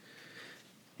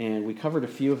 And we covered a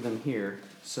few of them here.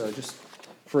 So just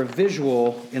for a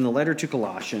visual, in the letter to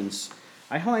Colossians,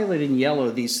 I highlighted in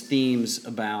yellow these themes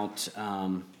about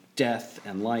death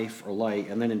and life or light,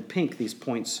 and then in pink these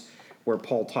points where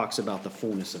Paul talks about the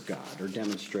fullness of God or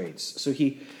demonstrates. So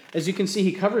he, as you can see,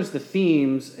 he covers the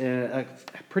themes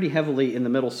pretty heavily in the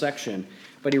middle section,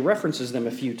 but he references them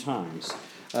a few times.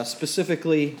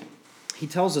 Specifically, he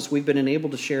tells us we've been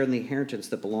enabled to share in the inheritance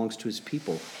that belongs to his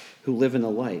people who live in the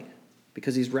light,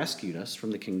 because he's rescued us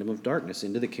from the kingdom of darkness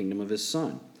into the kingdom of his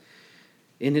Son.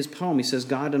 In his poem, he says,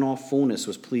 God in all fullness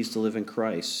was pleased to live in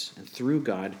Christ, and through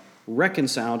God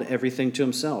reconciled everything to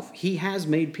himself. He has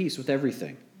made peace with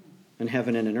everything in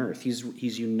heaven and in earth.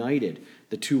 He's united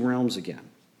the two realms again.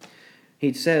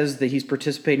 He says that he's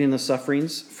participating in the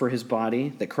sufferings for his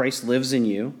body, that Christ lives in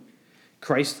you. In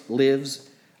Christ lives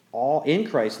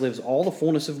all the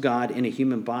fullness of God in a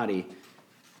human body.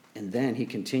 And then he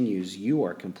continues, you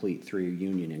are complete through your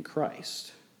union in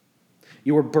Christ.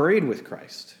 You were buried with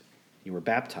Christ. You were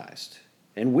baptized.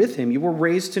 And with him you were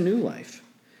raised to new life.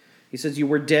 He says you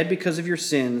were dead because of your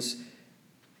sins,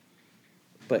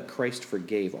 but Christ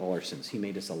forgave all our sins. He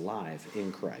made us alive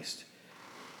in Christ.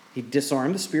 He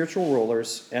disarmed the spiritual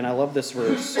rulers, and I love this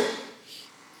verse.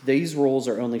 These rules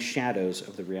are only shadows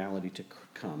of the reality to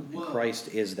come, and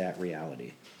Christ is that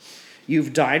reality.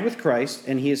 You've died with Christ,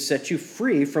 and he has set you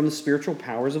free from the spiritual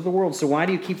powers of the world. So why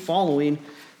do you keep following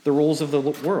the rules of the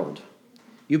world?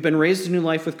 You've been raised to new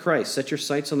life with Christ. Set your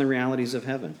sights on the realities of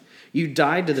heaven. You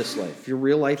died to this life. Your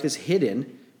real life is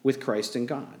hidden with Christ and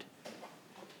God.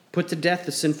 Put to death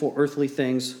the sinful earthly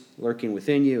things lurking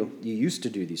within you. You used to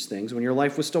do these things when your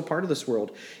life was still part of this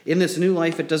world. In this new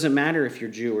life, it doesn't matter if you're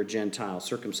Jew or Gentile,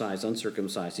 circumcised,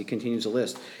 uncircumcised. He continues to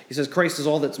list. He says Christ is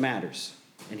all that matters,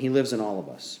 and he lives in all of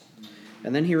us.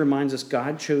 And then he reminds us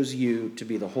God chose you to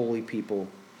be the holy people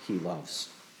he loves.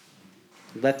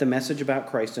 Let the message about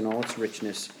Christ in all its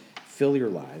richness fill your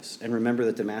lives, and remember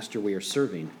that the master we are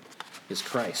serving is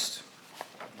Christ.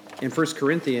 In 1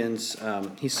 Corinthians, I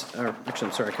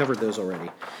covered those already.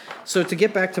 So to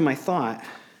get back to my thought,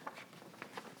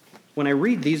 when I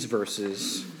read these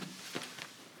verses,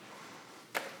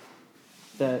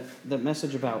 that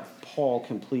message about Paul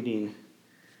completing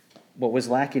what was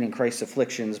lacking in Christ's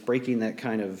afflictions, breaking that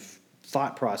kind of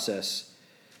thought process,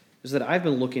 is that I've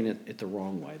been looking at it the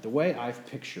wrong way. The way I've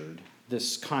pictured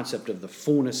this concept of the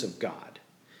fullness of God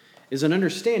is an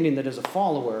understanding that as a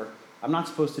follower, I'm not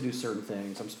supposed to do certain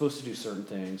things. I'm supposed to do certain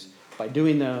things. By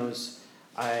doing those,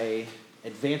 I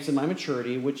advance in my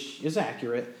maturity, which is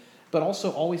accurate, but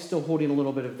also always still holding a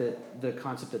little bit of the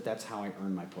concept that that's how I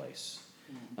earn my place.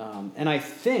 And I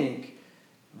think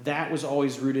that was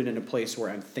always rooted in a place where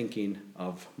I'm thinking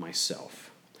of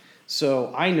myself.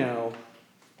 So I know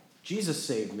Jesus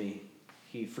saved me.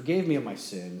 He forgave me of my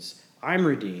sins. I'm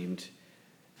redeemed.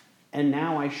 And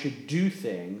now I should do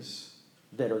things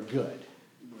that are good.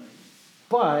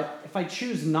 But if I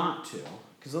choose not to,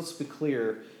 because let's be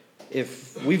clear,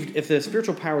 if the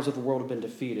spiritual powers of the world have been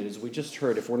defeated, as we just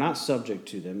heard, if we're not subject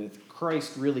to them, if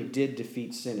Christ really did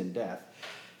defeat sin and death,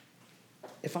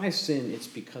 if I sin, it's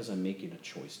because I'm making a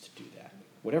choice to do that.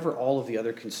 Whatever all of the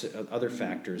other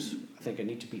factors, I think I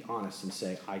need to be honest and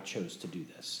say, I chose to do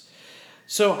this.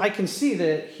 So I can see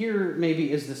that here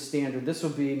maybe is the standard. This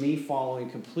will be me following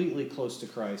completely close to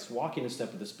Christ, walking in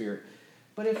step with the Spirit.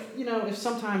 But if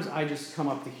sometimes I just come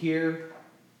up to here,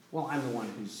 well, I'm the one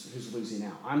who's losing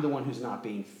out. I'm the one who's not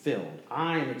being filled.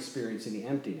 I'm experiencing the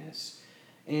emptiness.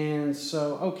 And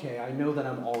so, okay, I know that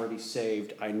I'm already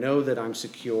saved. I know that I'm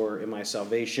secure in my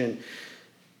salvation.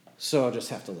 So I'll just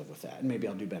have to live with that. And maybe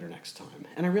I'll do better next time.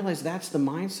 And I realize that's the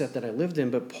mindset that I lived in.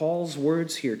 But Paul's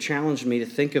words here challenged me to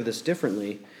think of this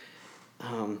differently.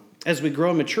 As we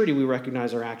grow in maturity, we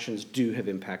recognize our actions do have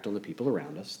impact on the people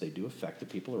around us. They do affect the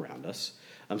people around us.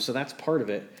 So that's part of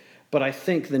it. But I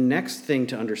think the next thing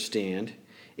to understand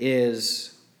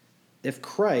is if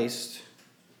Christ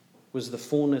was the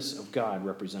fullness of God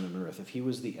represented on earth, if he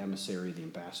was the emissary, the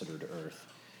ambassador to earth,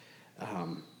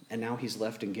 and now he's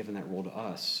left and given that role to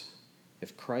us,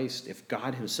 if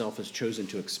God himself has chosen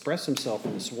to express himself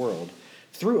in this world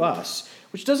through us,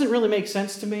 which doesn't really make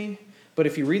sense to me, but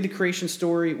if you read the creation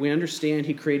story, we understand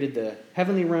he created the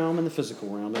heavenly realm and the physical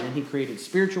realm, and then he created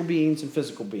spiritual beings and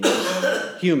physical beings,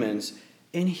 humans,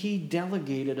 and he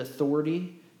delegated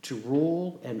authority to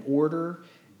rule and order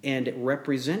and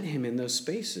represent him in those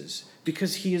spaces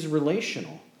because he is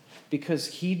relational, because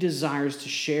he desires to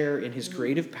share in his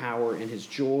creative power and his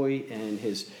joy and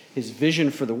his vision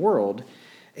for the world.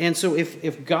 And so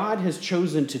if God has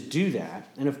chosen to do that,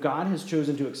 and if God has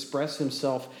chosen to express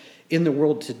himself in the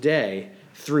world today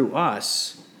through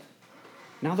us,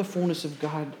 now the fullness of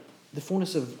God, the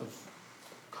fullness of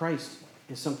Christ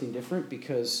is something different,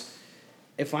 because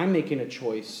if I'm making a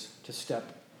choice to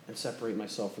step and separate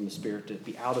myself from the Spirit, to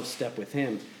be out of step with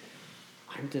him,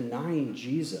 I'm denying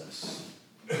Jesus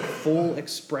the full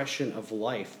expression of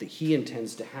life that he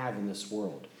intends to have in this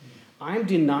world. I'm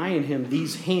denying him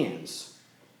these hands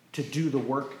to do the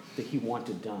work that he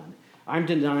wanted done. I'm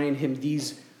denying him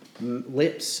these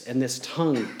lips and this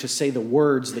tongue to say the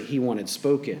words that he wanted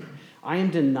spoken. I am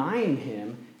denying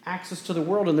him access to the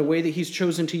world in the way that he's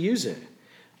chosen to use it.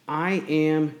 I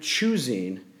am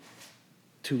choosing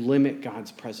to limit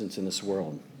God's presence in this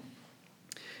world.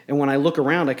 And when I look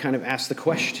around, I kind of ask the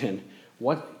question,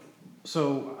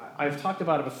 so I've talked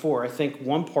about it before. I think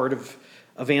one part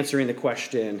of answering the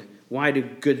question, why do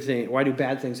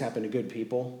bad things happen to good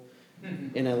people?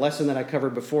 In a lesson that I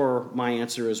covered before, my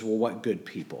answer is, well, what good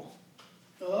people?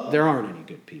 Oh. There aren't any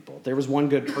good people. There was one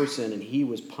good person, and he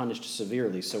was punished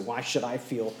severely, so why should I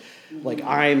feel like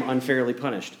I'm unfairly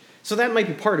punished? So that might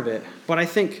be part of it, but I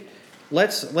think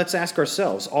let's ask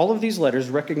ourselves, all of these letters,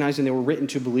 recognizing they were written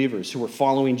to believers who were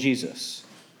following Jesus,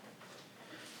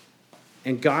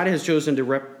 and God has chosen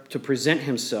to present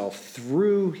himself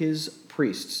through his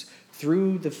priests,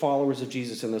 through the followers of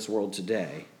Jesus in this world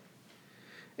today.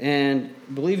 And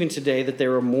believing today that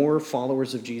there are more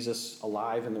followers of Jesus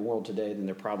alive in the world today than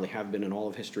there probably have been in all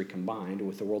of history combined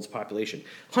with the world's population.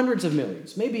 Hundreds of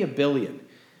millions, maybe 1 billion.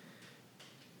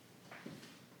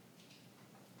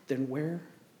 Then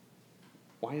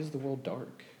why is the world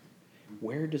dark?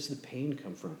 Where does the pain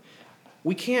come from?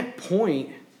 We can't point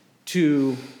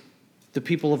to the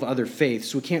people of other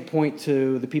faiths. We can't point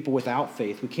to the people without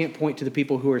faith. We can't point to the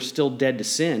people who are still dead to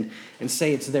sin and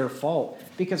say it's their fault,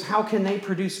 because how can they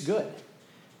produce good?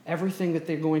 Everything that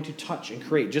they're going to touch and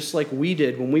create, just like we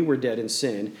did when we were dead in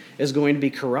sin, is going to be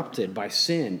corrupted by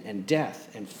sin and death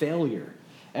and failure.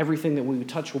 Everything that we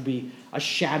touch will be a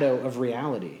shadow of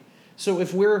reality. So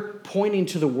if we're pointing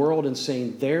to the world and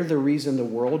saying they're the reason the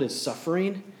world is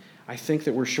suffering, I think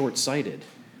that we're short-sighted.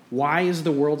 Why is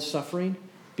the world suffering?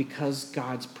 Because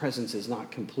God's presence is not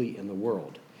complete in the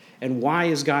world. And why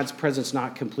is God's presence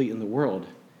not complete in the world?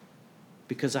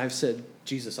 Because I've said,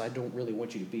 Jesus, I don't really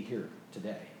want you to be here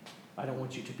today. I don't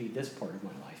want you to be this part of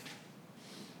my life.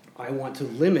 I want to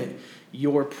limit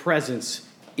your presence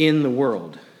in the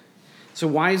world. So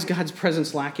why is God's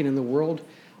presence lacking in the world?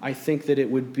 I think that it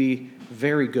would be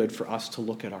very good for us to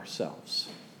look at ourselves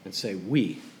and say,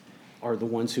 we are the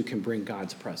ones who can bring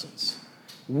God's presence.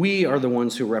 We are the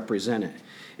ones who represent it.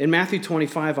 In Matthew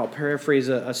 25, I'll paraphrase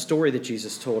a story that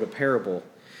Jesus told, a parable.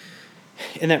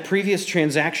 In that previous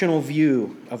transactional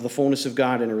view of the fullness of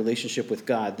God and a relationship with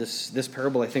God, this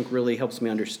parable, I think, really helps me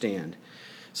understand.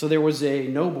 So there was a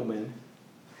nobleman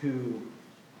who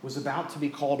was about to be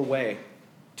called away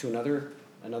to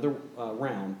another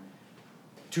realm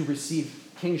to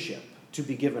receive kingship, to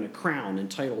be given a crown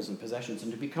and titles and possessions,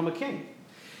 and to become a king.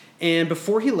 And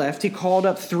before he left, he called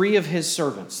up three of his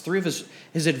servants, three of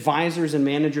his advisors and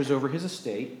managers over his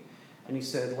estate, and he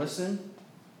said, listen,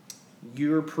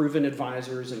 you're proven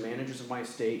advisors and managers of my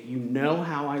estate. You know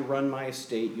how I run my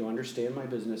estate. You understand my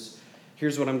business.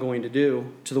 Here's what I'm going to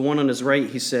do. To the one on his right,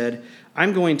 he said,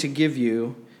 I'm going to give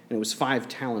you, and it was 5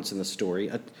 talents in the story.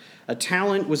 A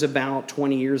talent was about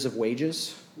 20 years of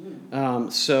wages.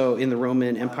 So in the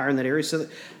Roman Empire in that area. So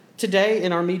today,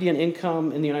 in our median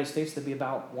income in the United States, that'd be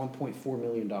about $1.4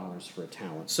 million for a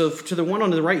talent. So to the one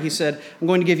on the right, he said, I'm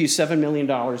going to give you $7 million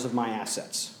of my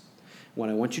assets. What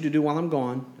I want you to do while I'm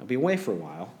gone, I'll be away for a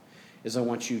while, is I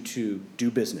want you to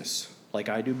do business like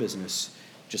I do business.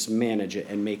 Just manage it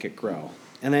and make it grow.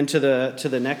 And then to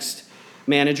the next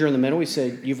manager in the middle, he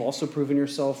said, you've also proven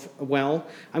yourself well.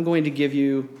 I'm going to give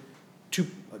you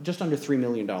just under $3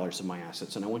 million of my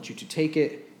assets, and I want you to take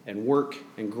it and work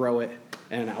and grow it,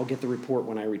 and I'll get the report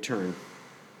when I return.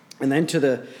 And then to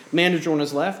the manager on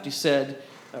his left, he said,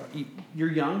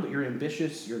 you're young, but you're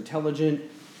ambitious, you're intelligent.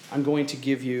 I'm going to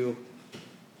give you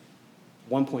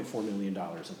 $1.4 million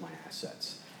of my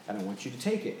assets, and I want you to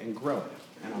take it and grow it,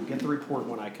 and I'll get the report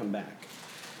when I come back.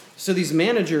 So these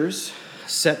managers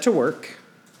set to work.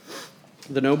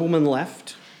 The nobleman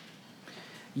left.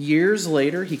 Years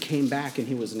later, he came back, and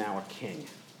he was now a king.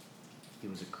 He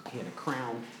had a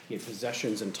crown, he had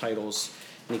possessions and titles,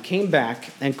 and he came back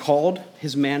and called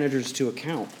his managers to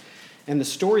account. And the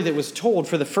story that was told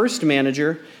for the first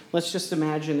manager, let's just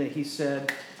imagine that he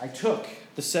said, I took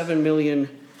the $7 million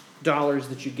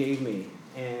that you gave me,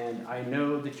 and I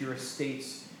know that your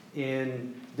estates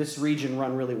in this region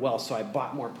run really well, so I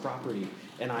bought more property,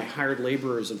 and I hired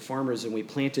laborers and farmers, and we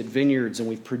planted vineyards, and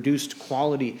we've produced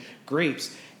quality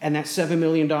grapes, and that $7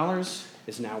 million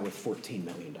is now worth $14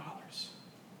 million.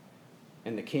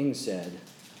 And the king said,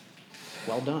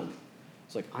 well done.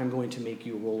 It's like, I'm going to make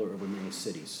you a ruler over many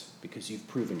cities because you've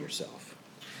proven yourself.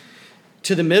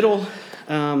 To the middle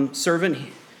servant,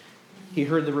 he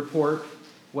heard the report.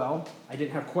 Well, I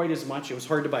didn't have quite as much. It was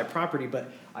hard to buy property,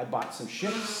 but I bought some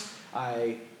ships,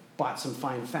 I bought some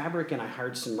fine fabric, and I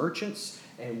hired some merchants,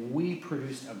 and we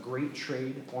produced a great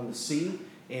trade on the sea.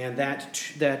 And that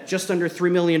just under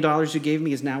 $3 million you gave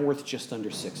me is now worth just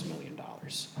under $6 million.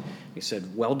 He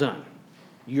said, well done.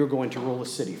 You're going to rule a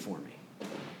city for me.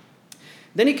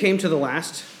 Then he came to the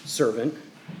last servant,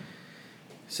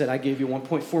 said, I gave you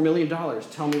 $1.4 million.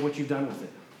 Tell me what you've done with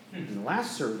it. And the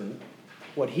last servant,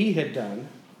 what he had done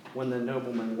when the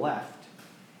nobleman left,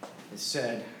 is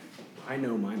said, I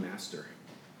know my master.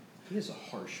 He is a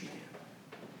harsh man.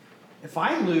 If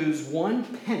I lose 1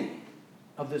 penny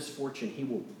of this fortune, he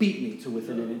will beat me to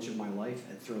within an inch of my life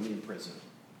and throw me in prison.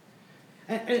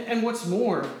 And what's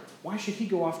more, why should he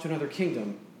go off to another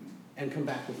kingdom and come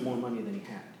back with more money than he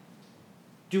had?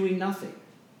 Doing nothing.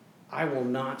 I will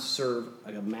not serve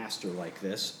a master like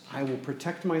this. I will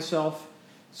protect myself.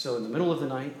 So in the middle of the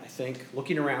night, I think,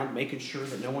 looking around, making sure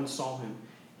that no one saw him,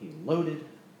 he loaded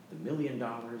the $1 million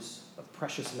of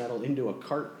precious metal into a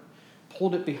cart,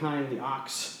 pulled it behind the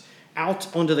ox,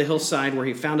 out onto the hillside where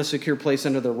he found a secure place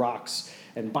under the rocks.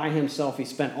 And by himself, he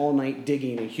spent all night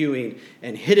digging and hewing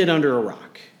and hid it under a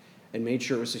rock and made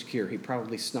sure it was secure. He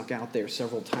probably snuck out there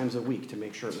several times a week to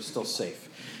make sure it was still safe.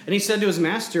 And he said to his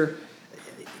master,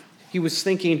 he was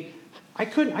thinking, I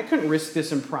couldn't risk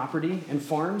this in property and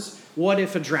farms. What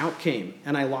if a drought came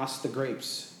and I lost the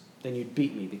grapes? Then you'd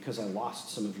beat me because I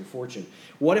lost some of your fortune.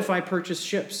 What if I purchased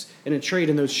ships in a trade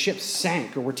and those ships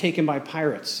sank or were taken by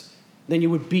pirates? Then you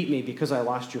would beat me because I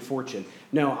lost your fortune.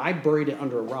 No, I buried it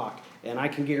under a rock, and I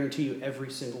can guarantee you every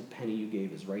single penny you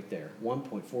gave is right there.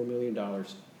 $1.4 million.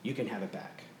 You can have it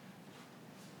back.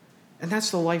 And that's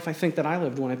the life I think that I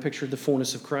lived when I pictured the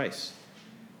fullness of Christ.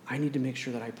 I need to make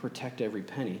sure that I protect every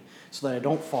penny so that I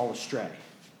don't fall astray.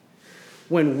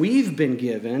 When we've been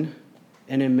given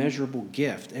an immeasurable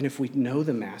gift, and if we know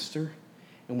the Master,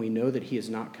 and we know that he is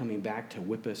not coming back to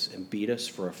whip us and beat us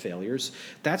for our failures,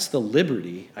 that's the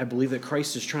liberty I believe that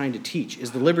Christ is trying to teach,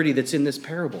 is the liberty that's in this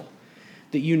parable.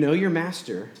 That you know your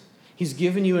Master, he's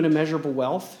given you an immeasurable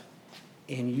wealth,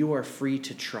 and you are free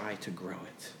to try to grow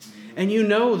it. And you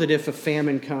know that if a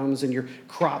famine comes and your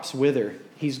crops wither,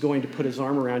 he's going to put his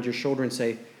arm around your shoulder and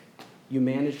say, you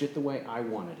managed it the way I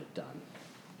wanted it done.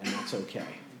 And that's okay,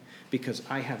 because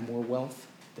I have more wealth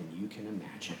than you can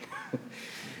imagine.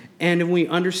 And if we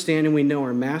understand and we know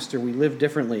our master, we live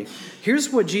differently.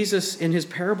 Here's what Jesus in his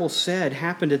parable said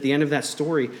happened at the end of that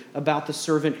story about the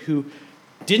servant who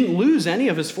didn't lose any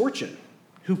of his fortune,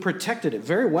 who protected it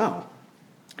very well.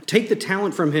 Take the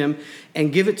talent from him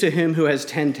and give it to him who has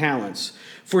 10 talents.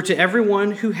 For to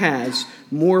everyone who has,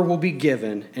 more will be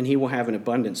given, and he will have an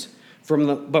abundance.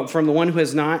 But from the one who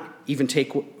has not,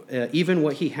 even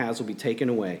what he has will be taken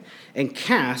away. And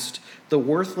cast the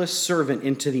worthless servant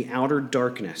into the outer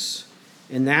darkness.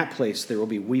 In that place there will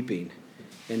be weeping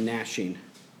and gnashing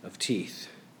of teeth.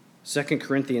 2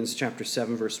 Corinthians chapter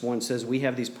 7, verse 1 says, we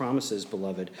have these promises,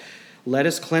 beloved. Let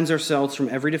us cleanse ourselves from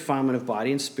every defilement of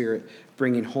body and spirit,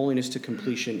 bringing holiness to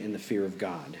completion in the fear of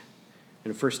God.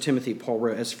 In 1 Timothy, Paul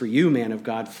wrote, as for you, man of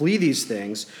God, flee these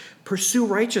things, pursue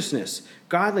righteousness,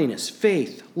 godliness,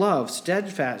 faith, love,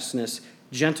 steadfastness,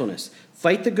 gentleness.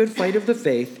 Fight the good fight of the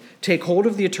faith. Take hold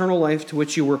of the eternal life to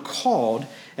which you were called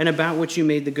and about which you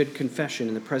made the good confession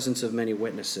in the presence of many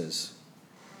witnesses.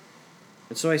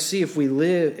 And so I see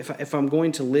if I'm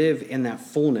going to live in that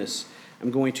fullness,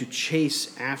 I'm going to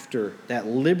chase after that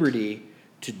liberty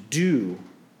to do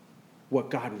what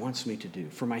God wants me to do,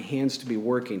 for my hands to be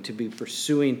working, to be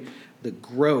pursuing the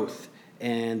growth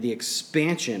and the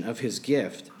expansion of his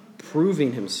gift,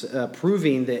 proving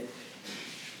that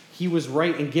he was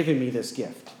right in giving me this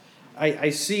gift. I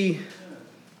see,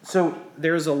 so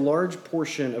there's a large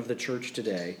portion of the church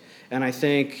today, and I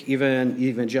think even the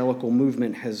evangelical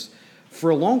movement has, for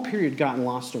a long period, gotten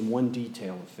lost in one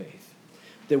detail of faith.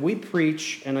 That we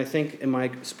preach, and I think in my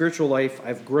spiritual life,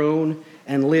 I've grown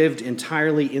and lived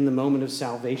entirely in the moment of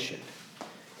salvation.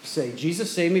 Say, Jesus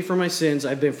saved me from my sins.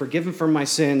 I've been forgiven from my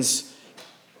sins.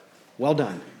 Well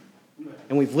done.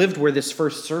 And we've lived where this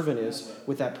first servant is,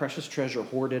 with that precious treasure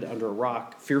hoarded under a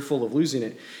rock, fearful of losing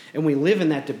it. And we live in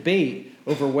that debate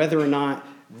over whether or not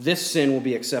this sin will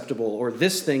be acceptable, or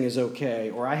this thing is okay,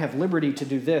 or I have liberty to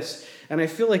do this. And I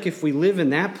feel like if we live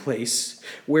in that place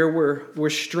where we're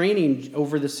straining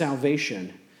over the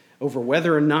salvation, over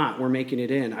whether or not we're making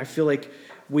it in, I feel like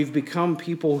we've become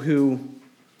people who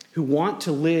want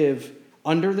to live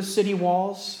under the city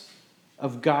walls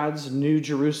of God's new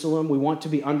Jerusalem. We want to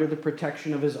be under the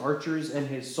protection of his archers and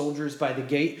his soldiers by the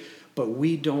gate, but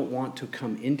we don't want to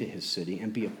come into his city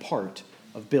and be a part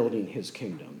of building his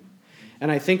kingdom.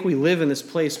 And I think we live in this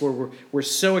place where we're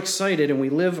so excited, and we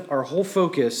live our whole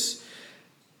focus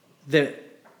that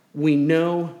we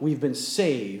know we've been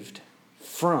saved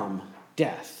from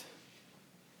death.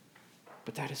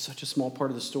 But that is such a small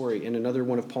part of the story. In another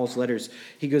one of Paul's letters,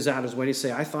 he goes out his way to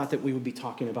say, I thought that we would be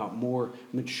talking about more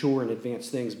mature and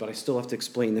advanced things, but I still have to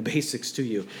explain the basics to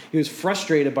you. He was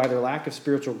frustrated by their lack of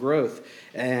spiritual growth.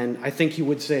 And I think he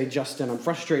would say, Justin, I'm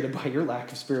frustrated by your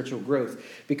lack of spiritual growth,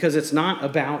 because it's not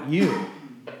about you.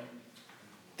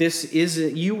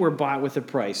 You were bought with a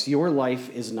price. Your life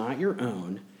is not your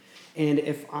own. And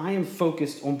if I am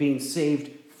focused on being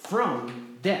saved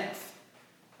from death,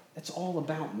 it's all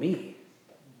about me.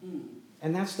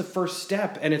 And that's the first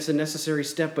step, and it's a necessary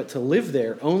step, but to live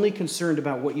there, only concerned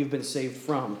about what you've been saved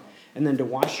from, and then to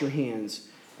wash your hands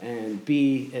and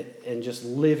just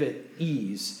live at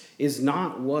ease, is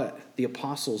not what the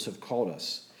apostles have called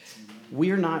us.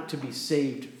 We are not to be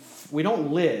saved. We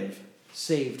don't live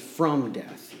saved from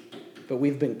death, but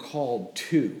we've been called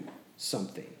to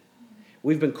something.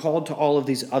 We've been called to all of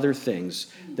these other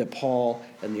things that Paul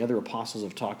and the other apostles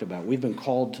have talked about. We've been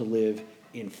called to live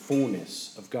in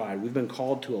fullness of God. We've been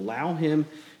called to allow him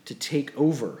to take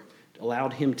over,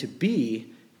 allowed him to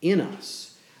be in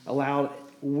us.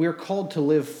 We're called to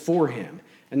live for him,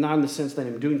 and not in the sense that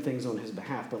I'm doing things on his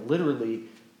behalf, but literally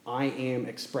I am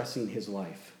expressing his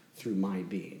life through my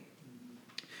being.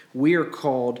 We are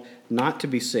called not to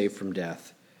be saved from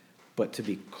death, but to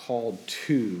be called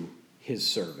to his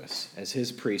service as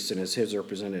his priests and as his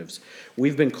representatives.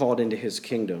 We've been called into his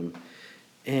kingdom,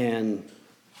 and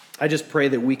I just pray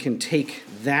that we can take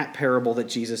that parable that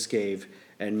Jesus gave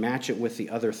and match it with the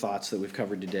other thoughts that we've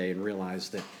covered today and realize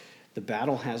that the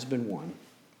battle has been won.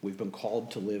 We've been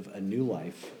called to live a new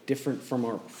life, different from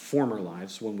our former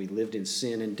lives when we lived in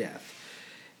sin and death,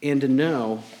 and to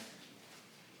know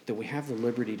that we have the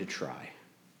liberty to try.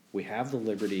 We have the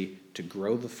liberty to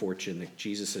grow the fortune that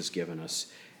Jesus has given us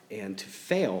and to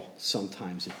fail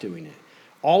sometimes at doing it,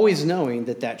 always knowing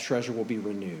that that treasure will be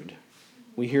renewed.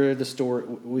 We hear the story,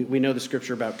 we know the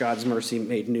scripture about God's mercy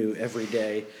made new every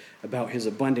day, about his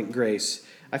abundant grace.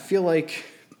 I feel like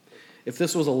if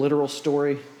this was a literal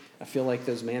story, I feel like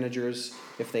those managers,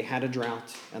 if they had a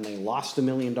drought and they lost $1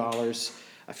 million,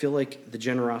 I feel like the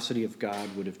generosity of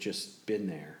God would have just been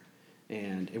there.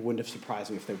 And it wouldn't have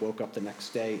surprised me if they woke up the next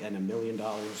day and $1 million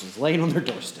was laying on their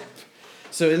doorstep.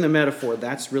 So in the metaphor,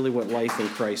 that's really what life in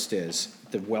Christ is.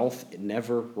 The wealth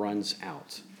never runs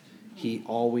out. He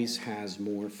always has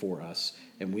more for us,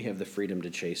 and we have the freedom to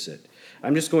chase it.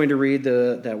 I'm just going to read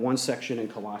that one section in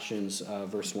Colossians,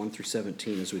 verse 1 through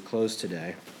 17, as we close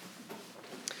today.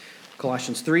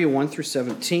 Colossians 3, 1 through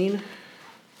 17.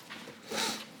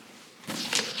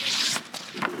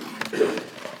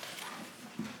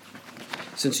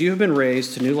 Since you have been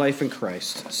raised to new life in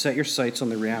Christ, set your sights on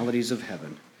the realities of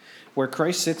heaven, where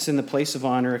Christ sits in the place of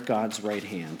honor at God's right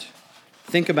hand.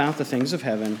 Think about the things of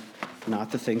heaven,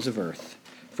 not the things of earth.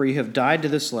 For you have died to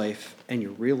this life, and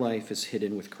your real life is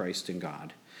hidden with Christ in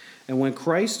God. And when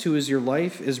Christ, who is your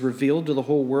life, is revealed to the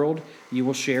whole world, you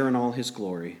will share in all his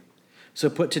glory. So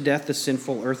put to death the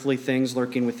sinful earthly things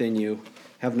lurking within you.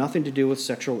 Have nothing to do with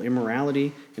sexual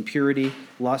immorality, impurity,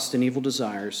 lust, and evil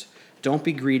desires. Don't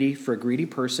be greedy, for a greedy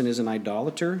person is an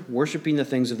idolater, worshiping the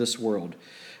things of this world.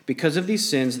 Because of these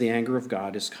sins, the anger of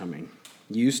God is coming.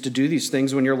 You used to do these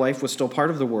things when your life was still part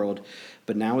of the world,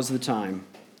 but now is the time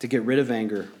to get rid of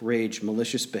anger, rage,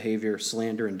 malicious behavior,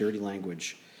 slander, and dirty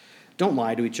language. Don't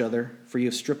lie to each other, for you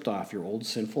have stripped off your old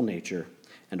sinful nature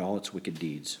and all its wicked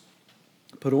deeds.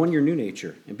 Put on your new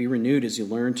nature and be renewed as you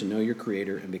learn to know your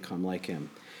Creator and become like him.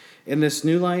 In this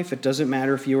new life, it doesn't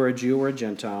matter if you are a Jew or a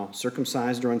Gentile,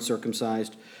 circumcised or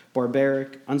uncircumcised,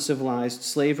 barbaric, uncivilized,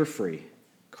 slave or free.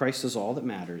 Christ is all that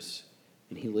matters,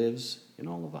 and he lives in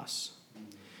all of us.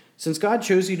 Since God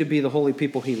chose you to be the holy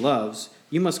people he loves,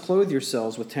 you must clothe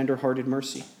yourselves with tender-hearted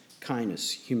mercy,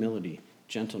 kindness, humility,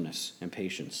 gentleness, and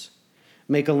patience.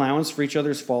 Make allowance for each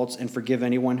other's faults and forgive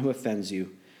anyone who offends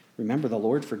you. Remember, the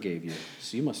Lord forgave you,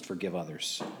 so you must forgive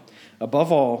others.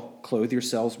 Above all, clothe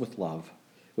yourselves with love,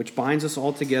 which binds us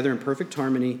all together in perfect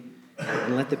harmony,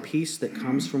 and let the peace that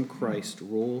comes from Christ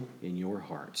rule in your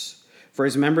hearts. For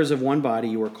as members of one body,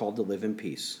 you are called to live in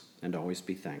peace and always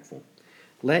be thankful.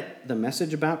 Let the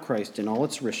message about Christ in all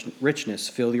its richness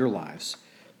fill your lives.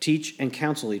 Teach and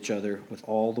counsel each other with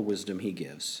all the wisdom he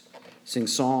gives. Sing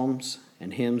psalms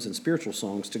and hymns and spiritual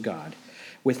songs to God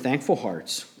with thankful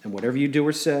hearts, and whatever you do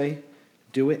or say,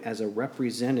 do it as a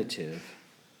representative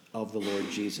of the Lord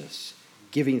Jesus,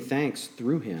 giving thanks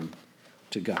through him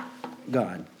to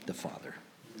God the Father.